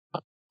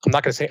 I'm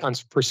not going to say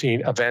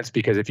unforeseen events,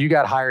 because if you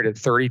got hired at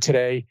 30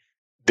 today,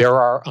 there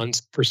are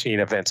unforeseen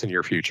events in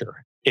your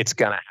future. It's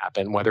going to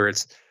happen, whether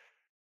it's,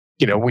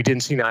 we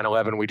didn't see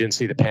 9/11, we didn't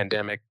see the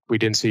pandemic, we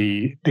didn't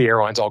see the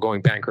airlines all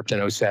going bankrupt in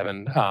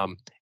 2007.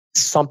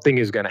 Something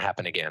is going to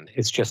happen again.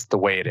 It's just the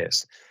way it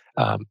is.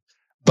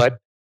 But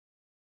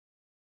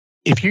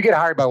if you get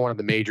hired by one of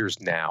the majors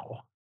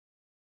now,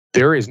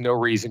 there is no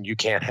reason you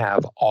can't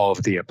have all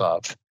of the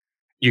above.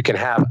 You can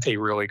have a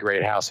really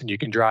great house, and you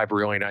can drive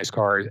really nice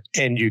cars,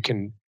 and you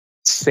can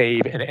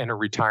save and enter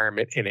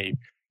retirement in a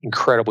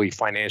incredibly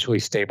financially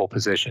stable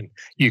position.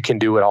 You can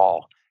do it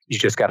all. You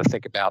just got to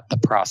think about the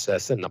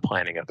process and the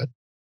planning of it.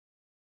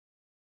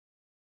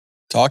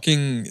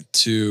 Talking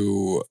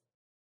to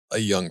a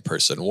young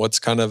person, what's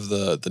kind of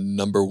the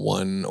number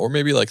one, or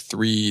maybe like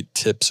 3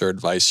 tips or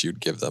advice you'd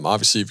give them?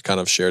 Obviously, you've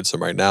kind of shared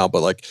some right now,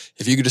 but like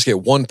if you could just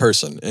get one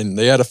person and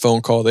they had a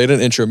phone call, they had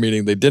an intro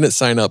meeting, they didn't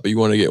sign up, but you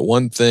want to get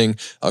one thing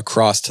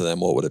across to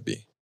them, what would it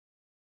be?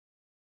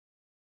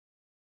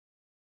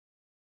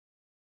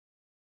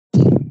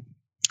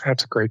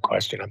 That's a great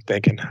question. I'm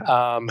thinking.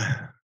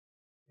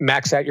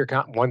 Max out your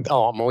one.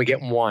 Oh, I'm only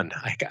getting one.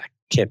 I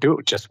can't do it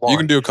with just one. You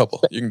can do a couple.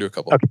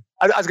 Okay.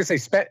 I was gonna say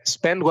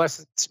spend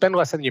less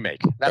than you make.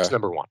 That's okay.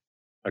 Number one.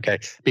 Okay,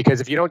 because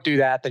if you don't do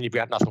that, then you've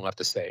got nothing left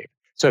to save.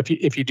 So if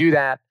you do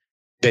that,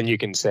 then you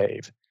can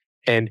save.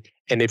 And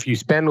if you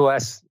spend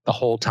less the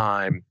whole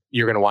time,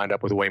 you're going to wind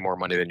up with way more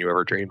money than you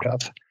ever dreamed of.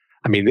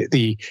 I mean,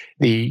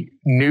 the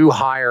new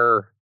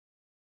hire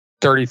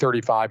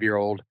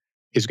 35-year-old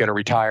is going to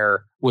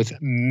retire with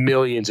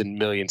millions and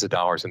millions of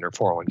dollars in their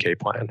 401k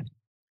plan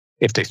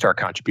if they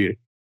start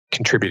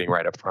contributing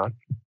right up front.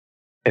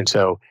 And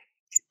so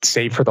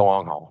save for the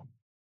long haul.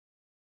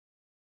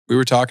 We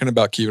were talking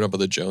about keeping up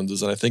with the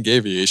Joneses, and I think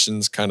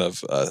aviation's kind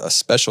of a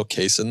special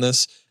case in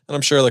this. And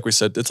I'm sure, like we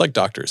said, it's like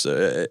doctors.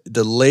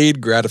 Delayed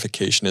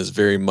gratification is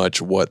very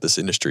much what this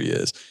industry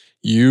is.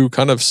 You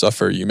kind of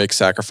suffer, you make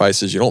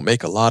sacrifices, you don't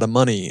make a lot of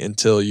money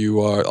until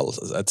you are,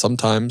 at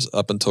sometimes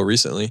up until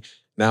recently,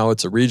 now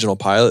it's a regional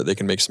pilot, they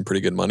can make some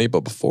pretty good money,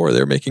 but before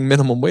they're making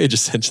minimum wage,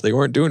 essentially, they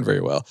weren't doing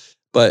very well.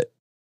 But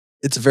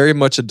it's very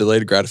much a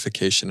delayed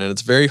gratification, and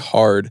it's very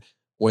hard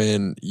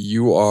when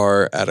you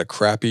are at a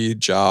crappy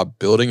job,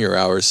 building your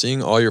hours,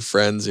 seeing all your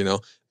friends,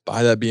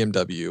 buy that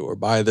BMW or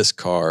buy this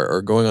car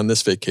or going on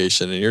this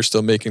vacation, and you're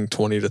still making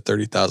 $20,000 to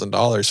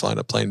 $30,000 flying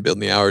a plane,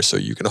 building the hours so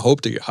you can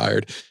hope to get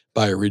hired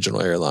by a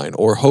regional airline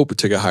or hope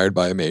to get hired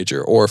by a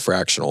major or a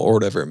fractional or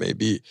whatever it may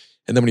be.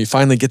 And then when you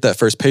finally get that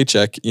first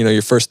paycheck,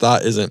 your first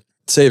thought isn't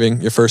saving.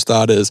 Your first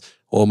thought is,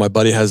 well, my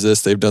buddy has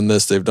this, they've done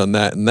that,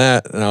 and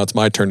that, and now it's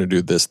my turn to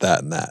do this,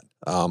 that, and that.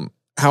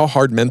 How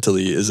hard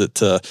mentally is it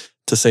to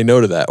say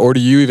no to that? Or do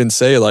you even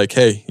say like,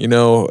 hey,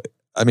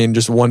 I mean,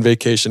 just one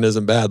vacation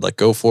isn't bad. Like,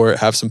 go for it,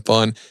 have some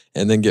fun,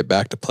 and then get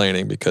back to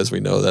planning because we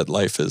know that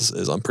life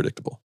is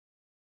unpredictable.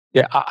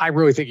 Yeah, I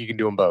really think you can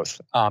do them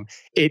both.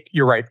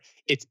 You're right.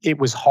 It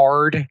was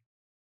hard.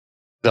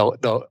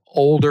 The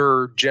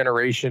older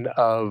generation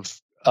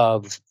of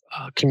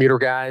commuter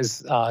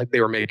guys, they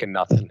were making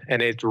nothing,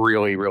 and it's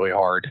really really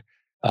hard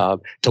to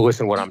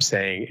listen to what I'm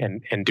saying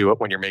and do it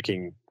when you're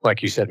making,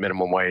 like you said,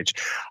 minimum wage.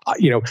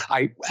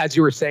 I as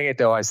you were saying it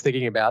though, I was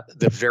thinking about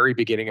the very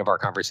beginning of our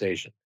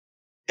conversation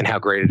and how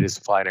great it is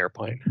to fly an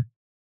airplane.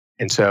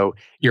 And so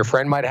your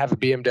friend might have a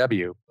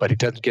BMW, but he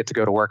doesn't get to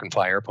go to work and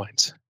fly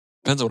airplanes.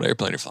 Depends on what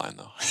airplane you're flying,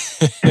 though.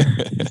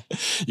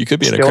 You could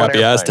be in a Still an crappy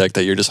airplane. Aztec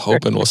that you're just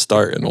hoping will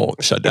start and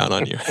won't shut down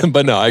on you.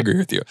 But no, I agree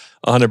with you.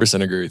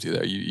 100% agree with you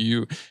there.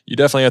 You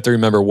definitely have to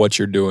remember what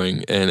you're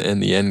doing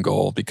and the end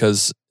goal,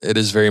 because it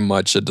is very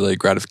much a delayed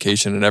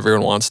gratification, and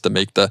everyone wants to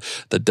make the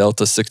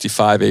Delta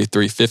 65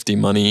 A350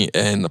 money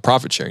and the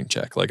profit sharing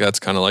check. Like, that's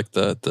kind of like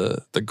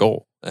the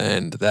goal,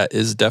 and that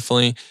is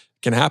definitely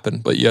can happen.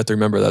 But you have to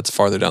remember that's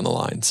farther down the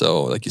line.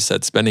 So, like you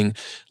said, spending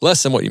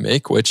less than what you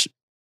make, which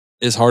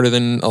is harder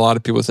than a lot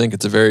of people think.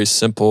 It's a very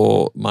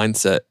simple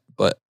mindset,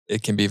 but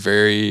it can be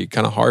very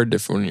kind of hard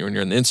when you're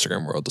in the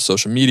Instagram world, the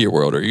social media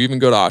world, or you even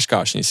go to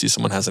Oshkosh and you see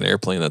someone has an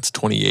airplane that's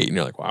 28 and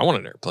you're like, well, I want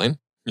an airplane,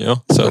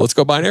 so let's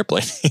go buy an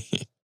airplane.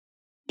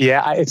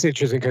 Yeah, it's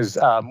interesting because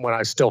when I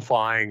was still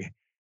flying,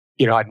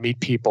 I'd meet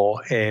people,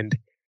 and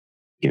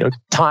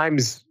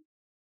times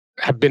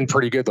have been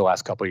pretty good the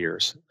last couple of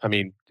years. I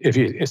mean,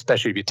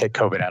 especially if you take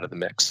COVID out of the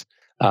mix,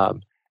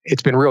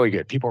 it's been really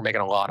good. People are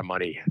making a lot of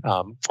money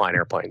flying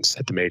airplanes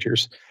at the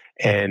majors,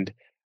 and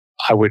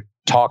I would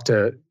talk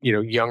to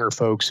younger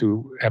folks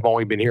who have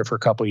only been here for a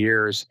couple of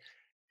years,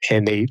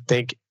 and they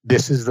think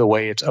this is the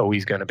way it's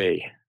always going to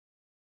be,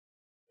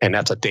 and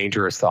that's a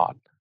dangerous thought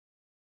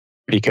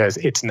because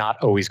it's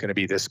not always going to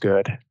be this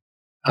good.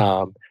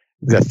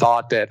 The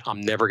thought that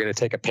I'm never going to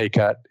take a pay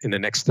cut in the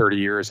next 30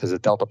 years as a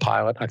Delta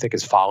pilot, I think,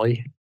 is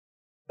folly.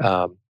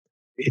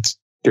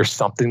 There's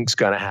something's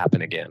going to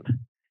happen again,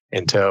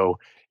 and so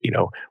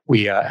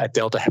we at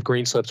Delta have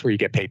green slips where you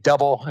get paid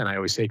double, and I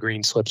always say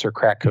green slips are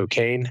crack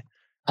cocaine.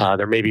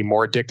 They're maybe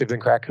more addictive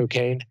than crack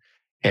cocaine,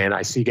 and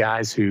I see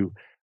guys who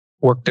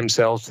work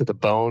themselves to the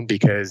bone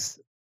because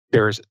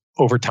there's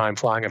overtime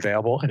flying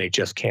available, and they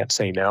just can't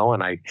say no.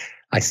 And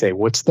I say,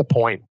 what's the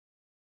point?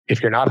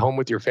 If you're not home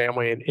with your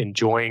family and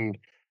enjoying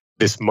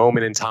this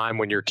moment in time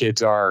when your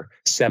kids are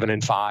 7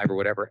 and 5 or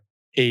whatever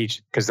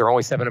age, because they're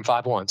only 7 and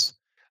 5 once,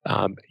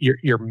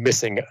 you're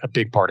missing a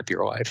big part of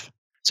your life.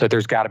 So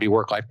there's got to be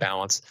work-life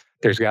balance.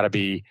 There's got to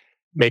be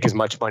make as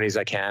much money as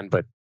I can,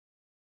 but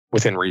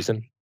within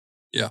reason.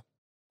 Yeah,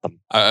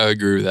 I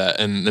agree with that.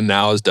 And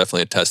now is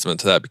definitely a testament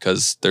to that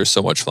because there's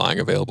so much flying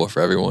available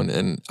for everyone.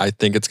 And I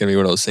think it's going to be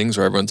one of those things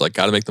where everyone's like,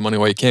 got to make the money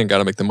while you can, got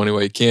to make the money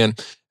while you can.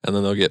 And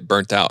then they'll get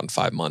burnt out in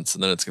 5 months.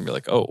 And then it's going to be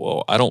like, oh,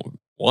 well, I don't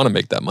want to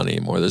make that money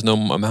anymore. There's no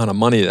amount of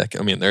money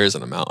there is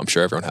an amount. I'm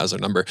sure everyone has their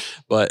number,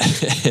 but,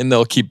 and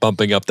they'll keep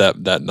bumping up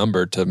that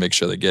number to make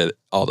sure they get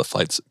all the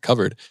flights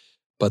covered.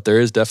 But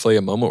there is definitely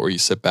a moment where you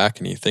sit back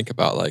and you think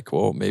about like,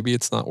 well, maybe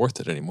it's not worth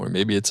it anymore.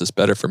 Maybe it's just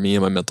better for me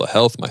and my mental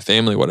health, my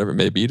family, whatever it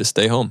may be, to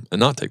stay home and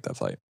not take that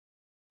flight.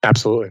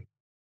 Absolutely.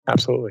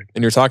 Absolutely.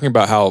 And you're talking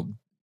about how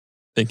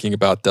thinking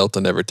about Delta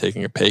never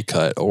taking a pay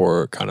cut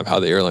or kind of how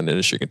the airline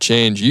industry can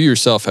change. You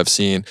yourself have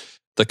seen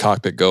the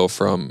cockpit go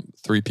from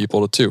 3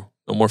 people to 2.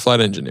 No more flight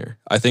engineer.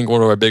 I think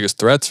one of our biggest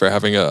threats for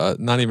having a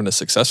not even a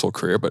successful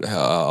career, but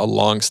a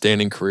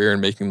long-standing career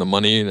and making the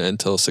money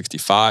until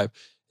 65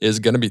 is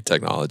going to be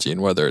technology,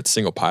 and whether it's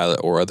single pilot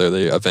or whether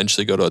they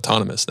eventually go to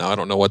autonomous. Now, I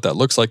don't know what that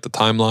looks like, the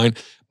timeline,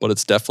 but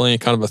it's definitely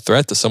kind of a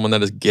threat to someone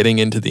that is getting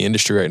into the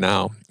industry right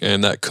now.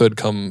 And that could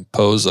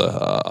pose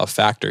a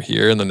factor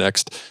here in the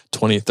next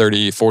 20,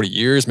 30, 40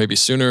 years, maybe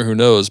sooner, who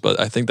knows? But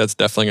I think that's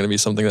definitely going to be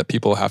something that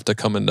people have to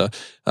come into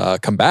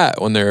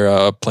combat when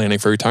they're planning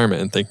for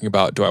retirement and thinking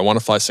about, do I want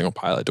to fly single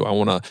pilot? Do I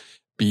want to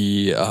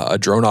be a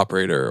drone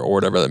operator or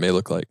whatever that may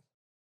look like?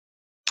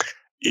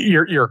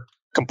 You're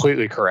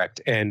completely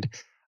correct. And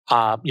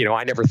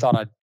I never thought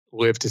I'd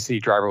live to see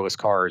driverless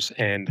cars.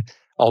 And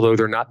although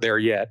they're not there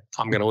yet,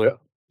 I'm going to live,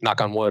 knock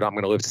on wood, I'm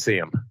going to live to see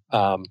them.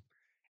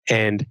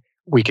 And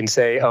we can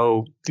say,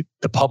 oh,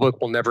 the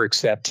public will never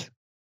accept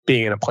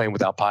being in a plane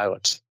without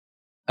pilots.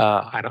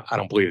 I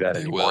don't believe that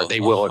anymore. They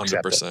will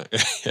accept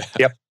it. Yeah.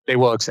 Yep, they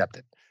will accept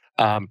it.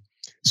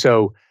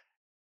 So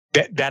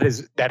that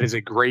is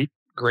a great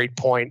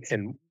point.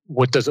 And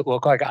what does it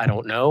look like? I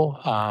don't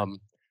know.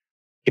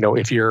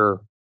 If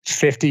you're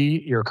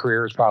 50, your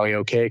career is probably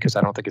okay because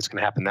I don't think it's going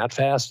to happen that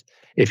fast.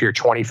 If you're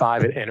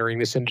 25 and entering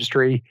this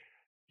industry,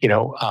 and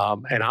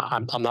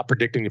I'm not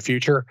predicting the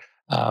future,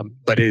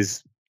 but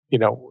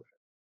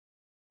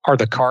are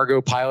the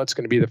cargo pilots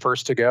going to be the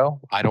first to go?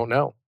 I don't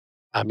know.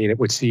 I mean, it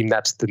would seem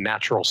that's the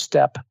natural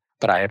step,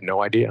 but I have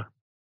no idea.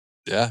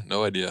 Yeah,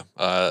 no idea.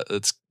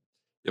 But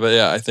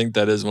yeah, I think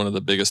that is one of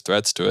the biggest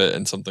threats to it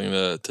and something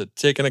to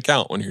take into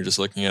account when you're just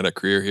looking at a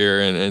career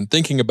here and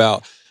thinking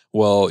about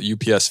well,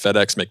 UPS,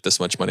 FedEx make this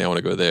much money. I want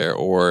to go there.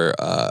 Or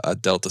a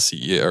Delta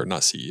CEO, or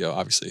not CEO,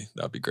 obviously,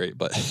 that would be great.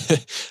 But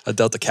a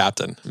Delta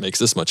captain makes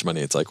this much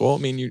money. It's like, well, I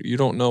mean, you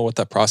don't know what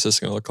that process is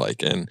going to look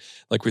like. And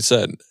like we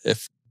said,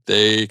 if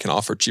they can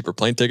offer cheaper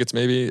plane tickets,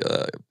 maybe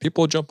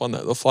people will jump on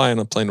that. They'll fly on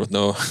a plane with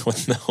no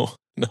with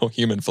no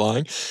human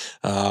flying,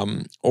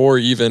 or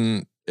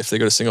even if they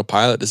go to single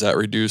pilot, does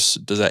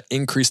that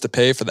increase the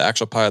pay for the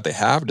actual pilot they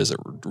have? Does it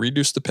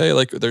reduce the pay?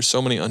 Like there's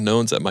so many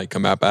unknowns that might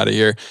come up out of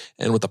here.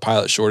 And with the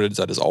pilot shortage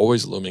that is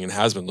always looming and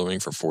has been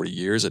looming for 40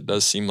 years, it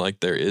does seem like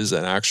there is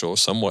an actual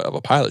somewhat of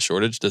a pilot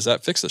shortage. Does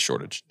that fix the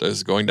shortage?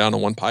 Does going down to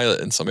one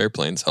pilot in some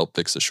airplanes help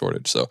fix the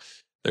shortage? So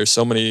there's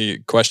so many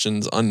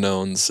questions,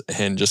 unknowns,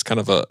 and just kind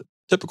of a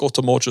typical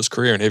tumultuous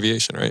career in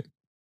aviation, right?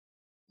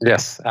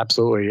 Yes,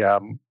 absolutely.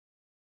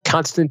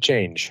 Constant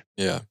change.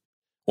 Yeah.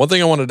 One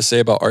thing I wanted to say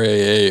about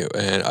RAA,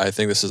 and I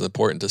think this is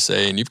important to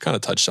say, and you've kind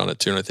of touched on it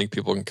too, and I think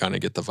people can kind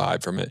of get the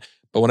vibe from it.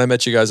 But when I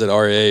met you guys at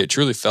RAA, it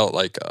truly felt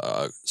like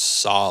a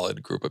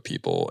solid group of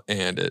people,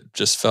 and it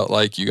just felt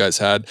like you guys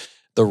had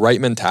the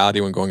right mentality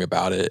when going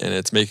about it. And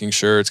it's making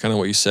sure it's kind of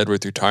what you said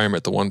with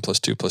retirement, the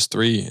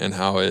 1+2+3, and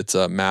how it's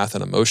math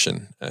and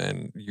emotion.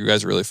 And you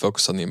guys really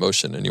focus on the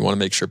emotion, and you want to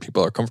make sure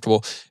people are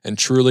comfortable and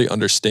truly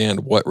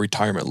understand what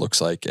retirement looks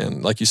like.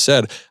 And like you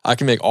said, I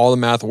can make all the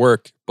math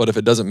work, but if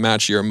it doesn't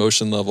match your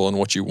emotion level and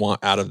what you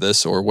want out of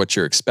this or what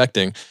you're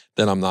expecting,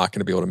 then I'm not going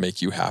to be able to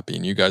make you happy.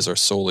 And you guys are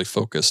solely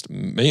focused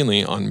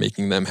mainly on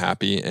making them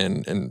happy,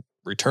 and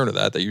return of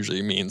that usually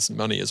means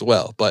money as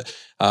well. But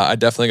I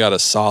definitely got a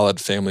solid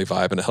family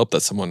vibe, and I hope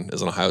that someone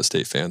is an Ohio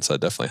State fan, so that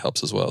definitely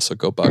helps as well. So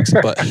go Bucks.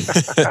 But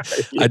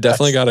I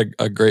definitely got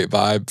a great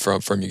vibe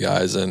from you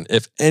guys. And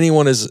if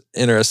anyone is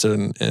interested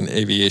in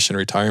aviation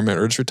retirement,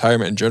 or just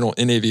retirement in general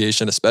in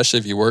aviation, especially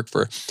if you work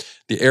for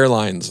the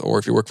airlines or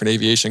if you work for an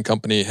aviation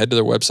company, head to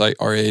their website,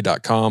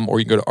 raa.com, or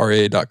you can go to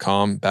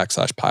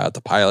raa.com/pilot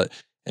to pilot,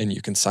 and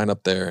you can sign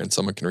up there and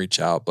someone can reach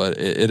out. But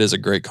it is a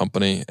great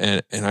company.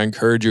 And I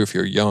encourage you, if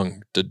you're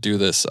young, to do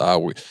this.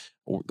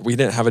 We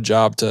didn't have a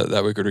job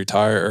that we could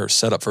retire or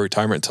set up for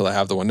retirement until I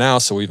have the one now.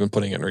 So we've been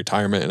putting it in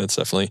retirement, and it's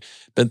definitely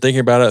been thinking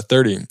about it at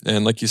 30.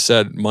 And like you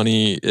said,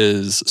 money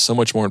is so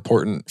much more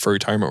important for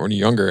retirement when you're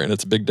younger. And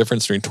it's a big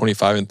difference between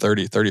 25 and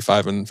 30,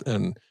 35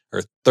 and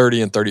or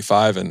 30 and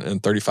 35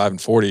 and 35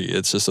 and 40.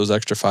 It's just those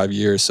extra 5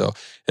 years. So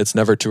it's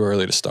never too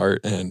early to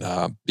start. And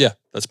yeah,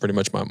 that's pretty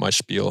much my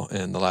spiel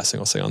and the last thing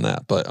I'll say on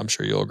that. But I'm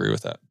sure you'll agree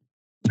with that.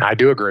 I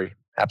do agree.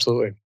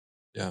 Absolutely.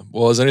 Yeah.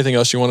 Well, is there anything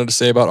else you wanted to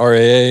say about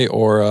RAA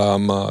or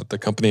the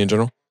company in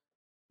general?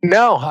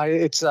 No,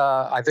 I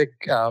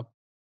think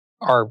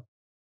our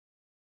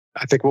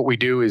I think what we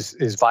do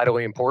is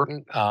vitally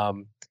important.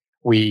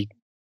 We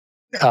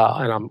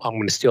and I'm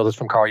going to steal this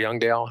from Carl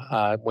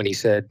Youngdale when he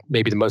said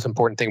maybe the most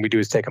important thing we do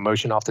is take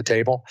emotion off the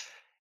table.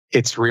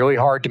 It's really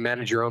hard to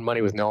manage your own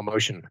money with no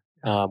emotion.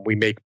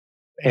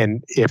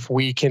 And if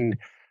we can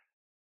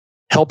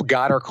help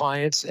guide our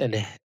clients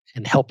and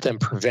help them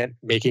prevent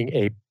making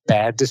a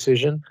bad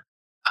decision,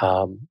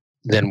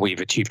 then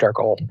we've achieved our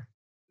goal,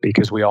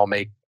 because we all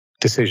make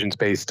decisions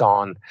based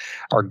on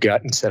our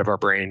gut instead of our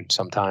brain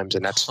sometimes,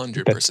 and that's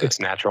 100%. It's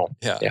natural.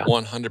 Yeah.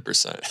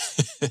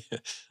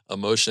 100%.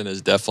 Emotion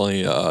is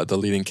definitely the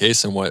leading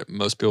case in what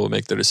most people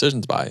make their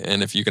decisions by.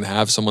 And if you can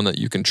have someone that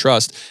you can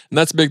trust, and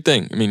that's a big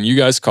thing. I mean, you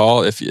guys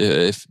call if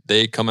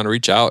they come and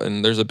reach out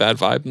and there's a bad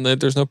vibe, and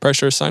there's no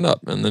pressure to sign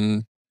up, and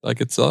then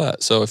like it's all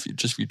that. So if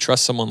you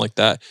trust someone like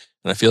that,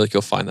 and I feel like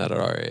you'll find that at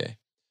RAA.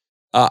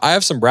 I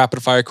have some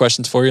rapid fire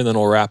questions for you, and then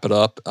we'll wrap it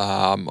up.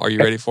 Are you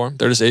ready for them?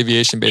 They're just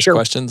aviation based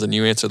questions, and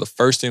you answer the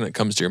first thing that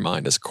comes to your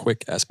mind as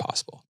quick as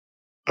possible.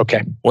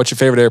 Okay. What's your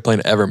favorite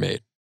airplane ever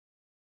made?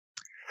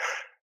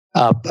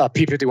 A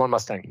P-51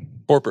 Mustang.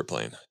 Corporate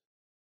plane.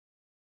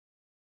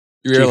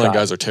 You airline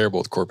guys are terrible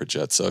with corporate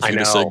jets, so if you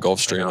just say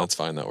Gulfstream, that's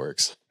fine. That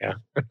works. Yeah.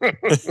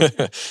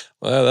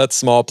 Well, that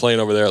small plane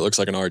over there, it looks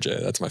like an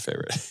RJ. That's my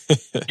favorite.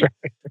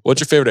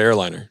 What's your favorite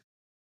airliner?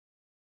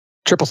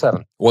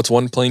 777. What's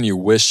one plane you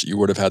wish you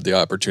would have had the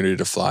opportunity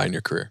to fly in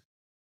your career?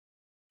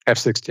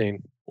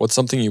 F-16. What's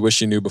something you wish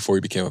you knew before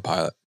you became a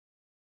pilot?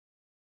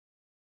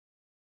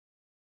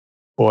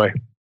 Boy,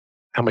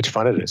 how much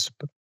fun it is,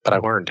 but I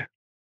learned.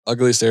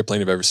 Ugliest airplane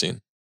you've ever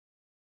seen?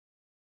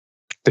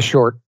 The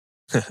Short.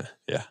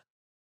 Yeah.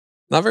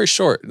 Not very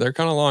short. They're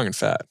kind of long and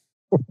fat,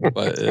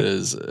 but it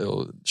is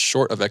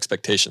short of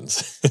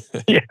expectations.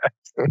 Yeah.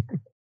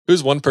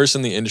 Who's one person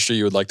in the industry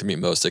you would like to meet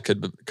most? They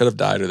could have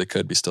died, or they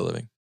could be still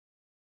living.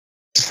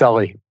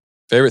 Sully.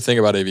 Favorite thing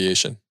about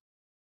aviation?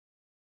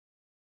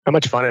 How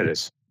much fun it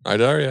is. I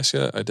did already ask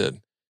you that. I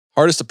did.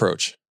 Hardest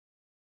approach?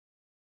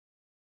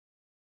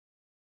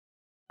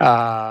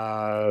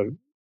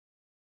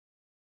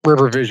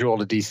 River Visual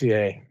to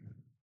DCA.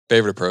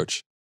 Favorite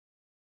approach?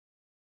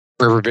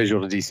 River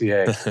Visual to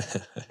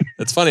DCA.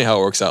 It's funny how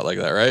it works out like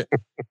that, right?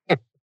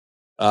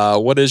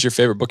 What is your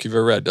favorite book you've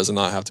ever read? Does it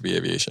not have to be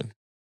aviation?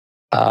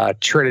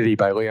 Trinity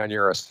by Leon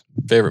Uris.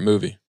 Favorite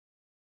movie?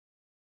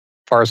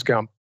 Forrest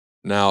Gump.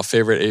 Now,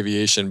 favorite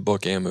aviation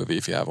book and movie,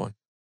 if you have one.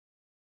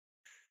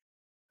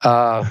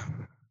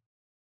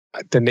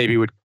 the Navy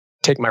would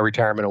take my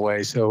retirement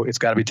away. So it's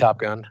got to be Top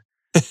Gun.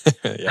 Yeah,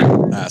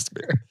 it has to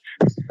be.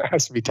 It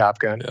has to be Top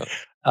Gun.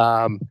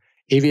 Yeah.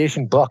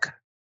 Aviation book.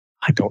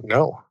 I don't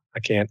know. I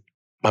can't.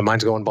 My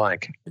mind's going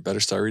blank. You better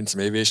start reading some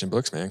aviation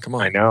books, man. Come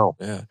on. I know.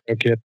 Yeah. No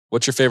kid.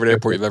 What's your favorite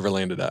airport you've ever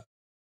landed at?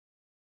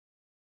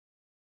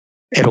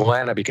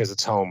 Atlanta, because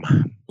it's home.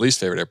 Least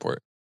favorite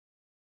airport?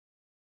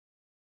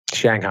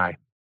 Shanghai.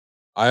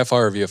 IFR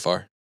or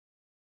VFR?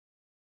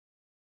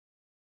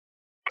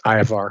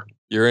 IFR.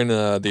 You're in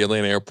the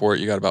Atlanta airport.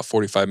 You got about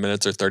 45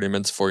 minutes or 30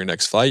 minutes before your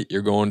next flight.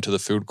 You're going to the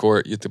food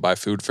court. You have to buy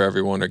food for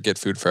everyone or get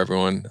food for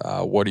everyone.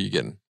 What are you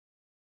getting?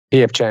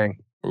 P.F. Chang.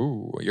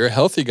 Ooh, you're a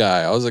healthy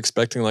guy. I was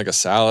expecting like a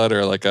salad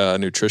or like a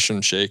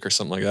nutrition shake or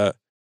something like that.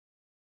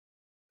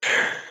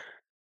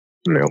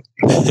 No.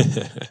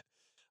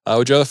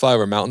 Would you rather fly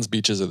over mountains,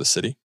 beaches, or the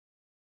city?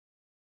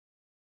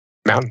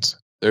 Mountains.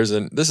 This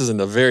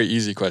isn't a very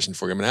easy question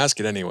for you. I'm going to ask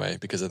it anyway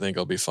because I think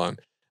it'll be fun.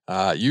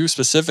 You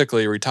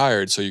specifically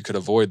retired so you could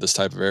avoid this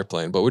type of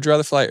airplane, but would you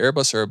rather fly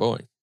Airbus or a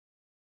Boeing?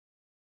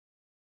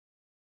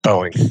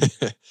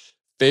 Boeing.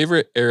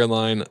 Favorite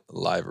airline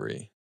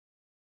livery?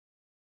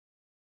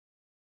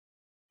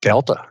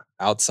 Delta.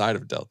 Outside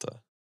of Delta?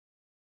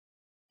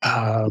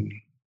 Probably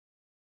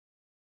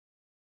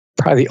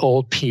the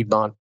old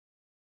Piedmont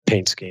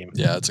paint scheme.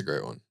 Yeah, that's a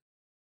great one.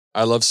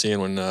 I love seeing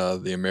when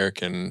the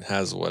American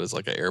has what is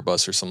like an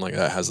Airbus or something like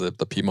that, has the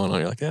Piedmont on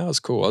it. You're like, yeah, that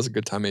was cool. That was a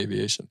good time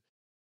aviation.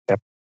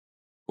 Yep.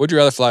 Would you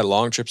rather fly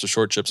long trips or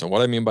short trips? And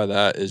what I mean by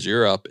that is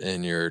you're up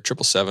in your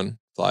 777,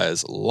 fly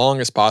as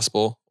long as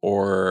possible,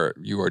 or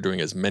you are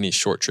doing as many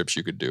short trips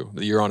you could do.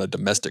 You're on a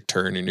domestic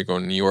turn and you're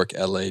going New York,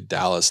 LA,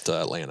 Dallas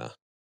to Atlanta.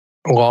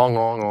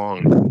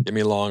 Long. Give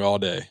me long all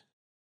day.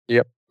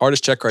 Yep.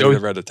 Hardest check ride you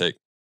ever had to take?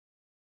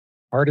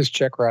 Hardest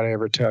check ride I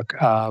ever took.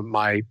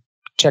 My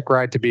check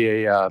ride to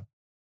be a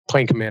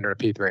plane commander at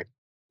P3.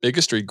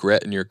 Biggest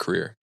regret in your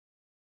career?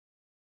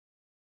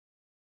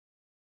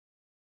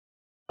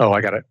 Oh, I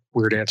got a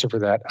weird answer for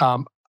that.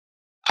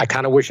 I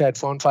kind of wish I had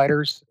flown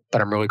fighters, but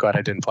I'm really glad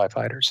I didn't fly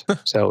fighters.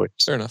 So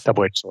it's fair enough.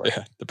 Double-edged sword.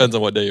 Yeah, depends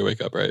on what day you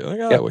wake up, right? Like,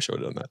 I wish I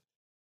would have done that.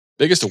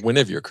 Biggest win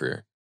of your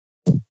career?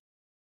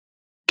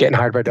 Getting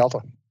hired by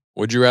Delta.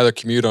 Would you rather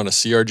commute on a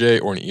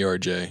CRJ or an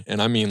ERJ?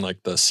 And I mean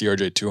like the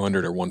CRJ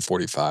 200 or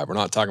 145. We're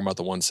not talking about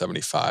the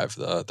 175,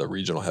 the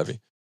regional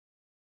heavy.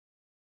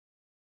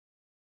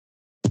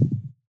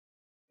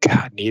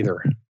 God,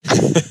 neither.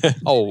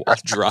 Oh, I'll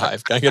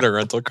drive. Can I get a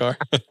rental car?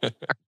 If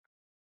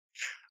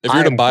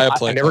you're to buy a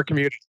plane. I never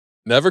commuted.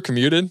 Never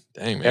commuted?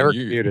 Dang, man. Never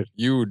commuted.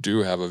 You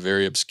do have a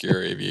very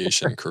obscure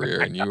aviation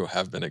career, and you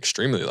have been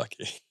extremely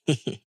lucky.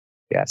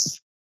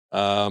 Yes.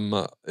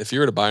 If you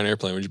were to buy an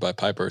airplane, would you buy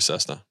Piper or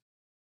Cessna?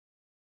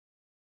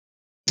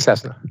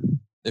 Cessna.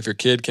 If your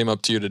kid came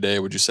up to you today,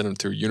 would you send him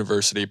through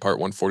university Part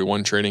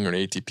 141 training or an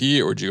ATP,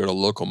 or would you go to a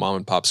local mom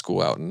and pop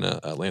school out in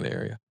the Atlanta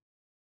area?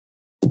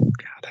 God,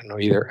 I don't know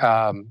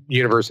either.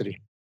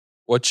 University.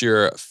 What's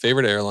your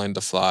favorite airline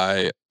to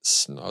fly?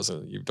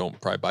 You don't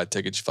probably buy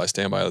tickets, you fly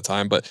standby all the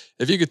time, but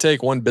if you could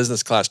take one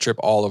business class trip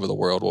all over the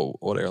world,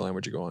 what airline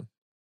would you go on?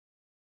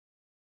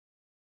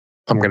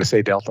 I'm going to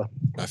say Delta.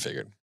 I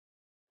figured.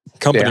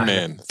 Company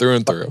man, through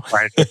and through.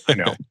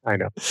 I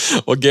know.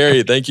 Well,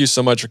 Gary, thank you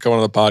so much for coming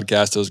on the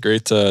podcast. It was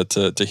great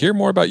to hear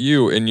more about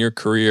you and your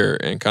career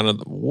and kind of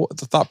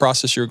the thought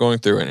process you were going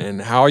through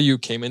and how you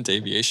came into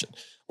aviation,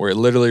 where it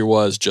literally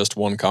was just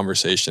one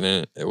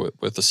conversation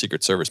with a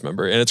Secret Service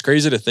member. And it's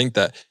crazy to think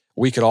that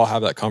we could all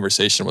have that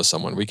conversation with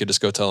someone. We could just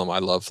go tell them, I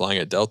love flying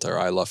at Delta, or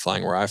I love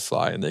flying where I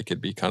fly. And they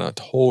could be kind of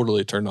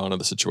totally turned on to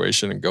the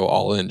situation and go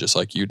all in just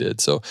like you did.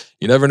 So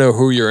you never know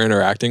who you're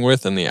interacting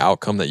with and the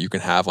outcome that you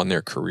can have on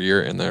their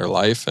career and their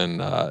life.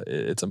 And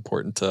it's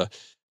important to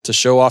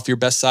show off your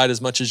best side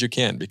as much as you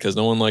can, because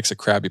no one likes a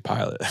crabby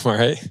pilot. Am I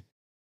right?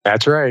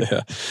 That's right.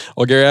 Yeah.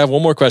 Well, Gary, I have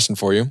one more question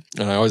for you.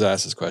 And I always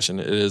ask this question.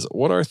 It is,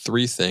 what are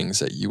 3 things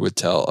that you would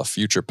tell a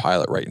future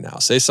pilot right now?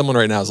 Say someone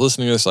right now is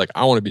listening to this like,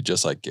 I want to be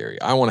just like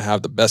Gary. I want to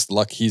have the best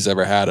luck he's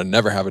ever had and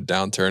never have a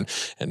downturn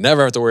and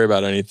never have to worry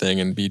about anything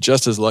and be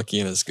just as lucky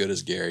and as good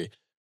as Gary.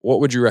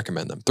 What would you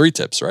recommend them? 3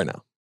 tips right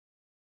now.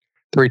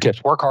 3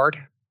 tips. Work hard,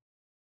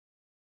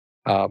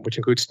 which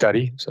includes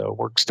study. So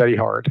study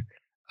hard.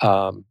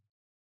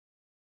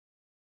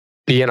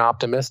 Be an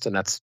optimist, and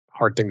that's a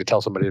hard thing to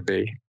tell somebody to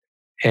be.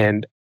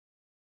 And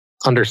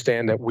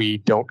understand that we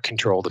don't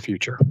control the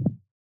future.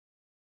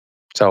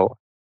 So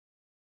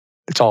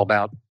it's all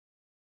about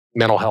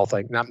mental health,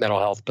 like not mental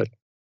health, but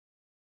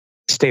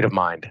state of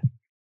mind.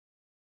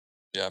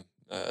 Yeah,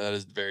 that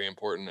is very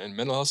important. And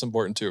mental health is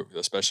important too,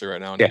 especially right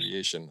now in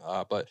aviation.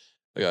 But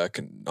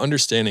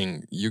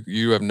understanding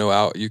you have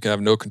you can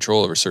have no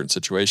control over certain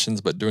situations,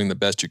 but doing the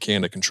best you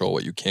can to control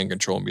what you can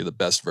control and be the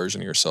best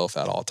version of yourself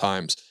at all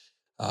times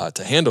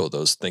to handle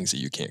those things that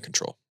you can't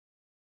control.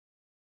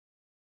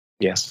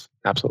 Yes,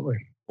 absolutely.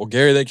 Well,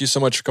 Gary, thank you so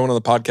much for coming on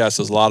the podcast.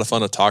 It was a lot of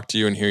fun to talk to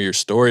you and hear your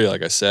story.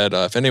 Like I said,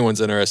 if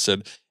anyone's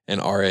interested in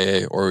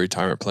RAA or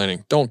retirement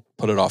planning. Don't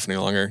put it off any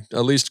longer.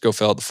 At least go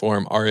fill out the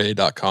form,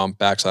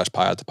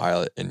 raa.com/pilot to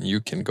pilot, and you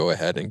can go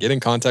ahead and get in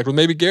contact with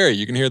maybe Gary.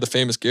 You can hear the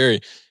famous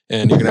Gary,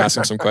 and you can ask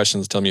him some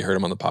questions, tell him you heard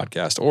him on the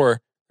podcast. Or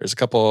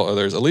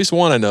there's at least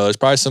one I know. There's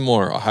probably some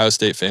more Ohio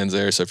State fans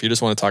there. So if you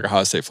just want to talk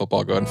Ohio State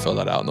football, go ahead and fill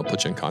that out, and they'll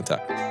put you in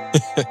contact.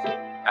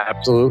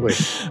 Absolutely.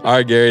 All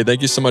right, Gary,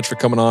 thank you so much for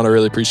coming on. I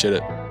really appreciate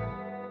it.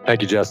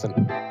 Thank you,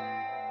 Justin.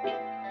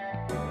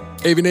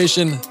 AV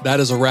Nation, that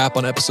is a wrap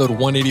on episode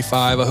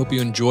 185. I hope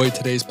you enjoyed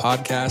today's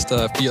podcast.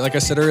 Like I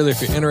said earlier,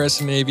 if you're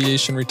interested in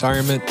aviation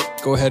retirement,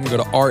 go ahead and go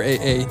to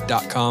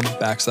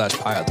raa.com/pilot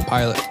to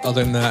pilot.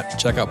 Other than that,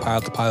 check out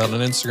Pilot to Pilot on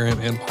Instagram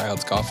and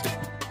Pilot's Coffee.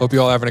 Hope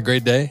you all having a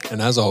great day.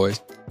 And as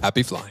always,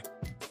 happy flying.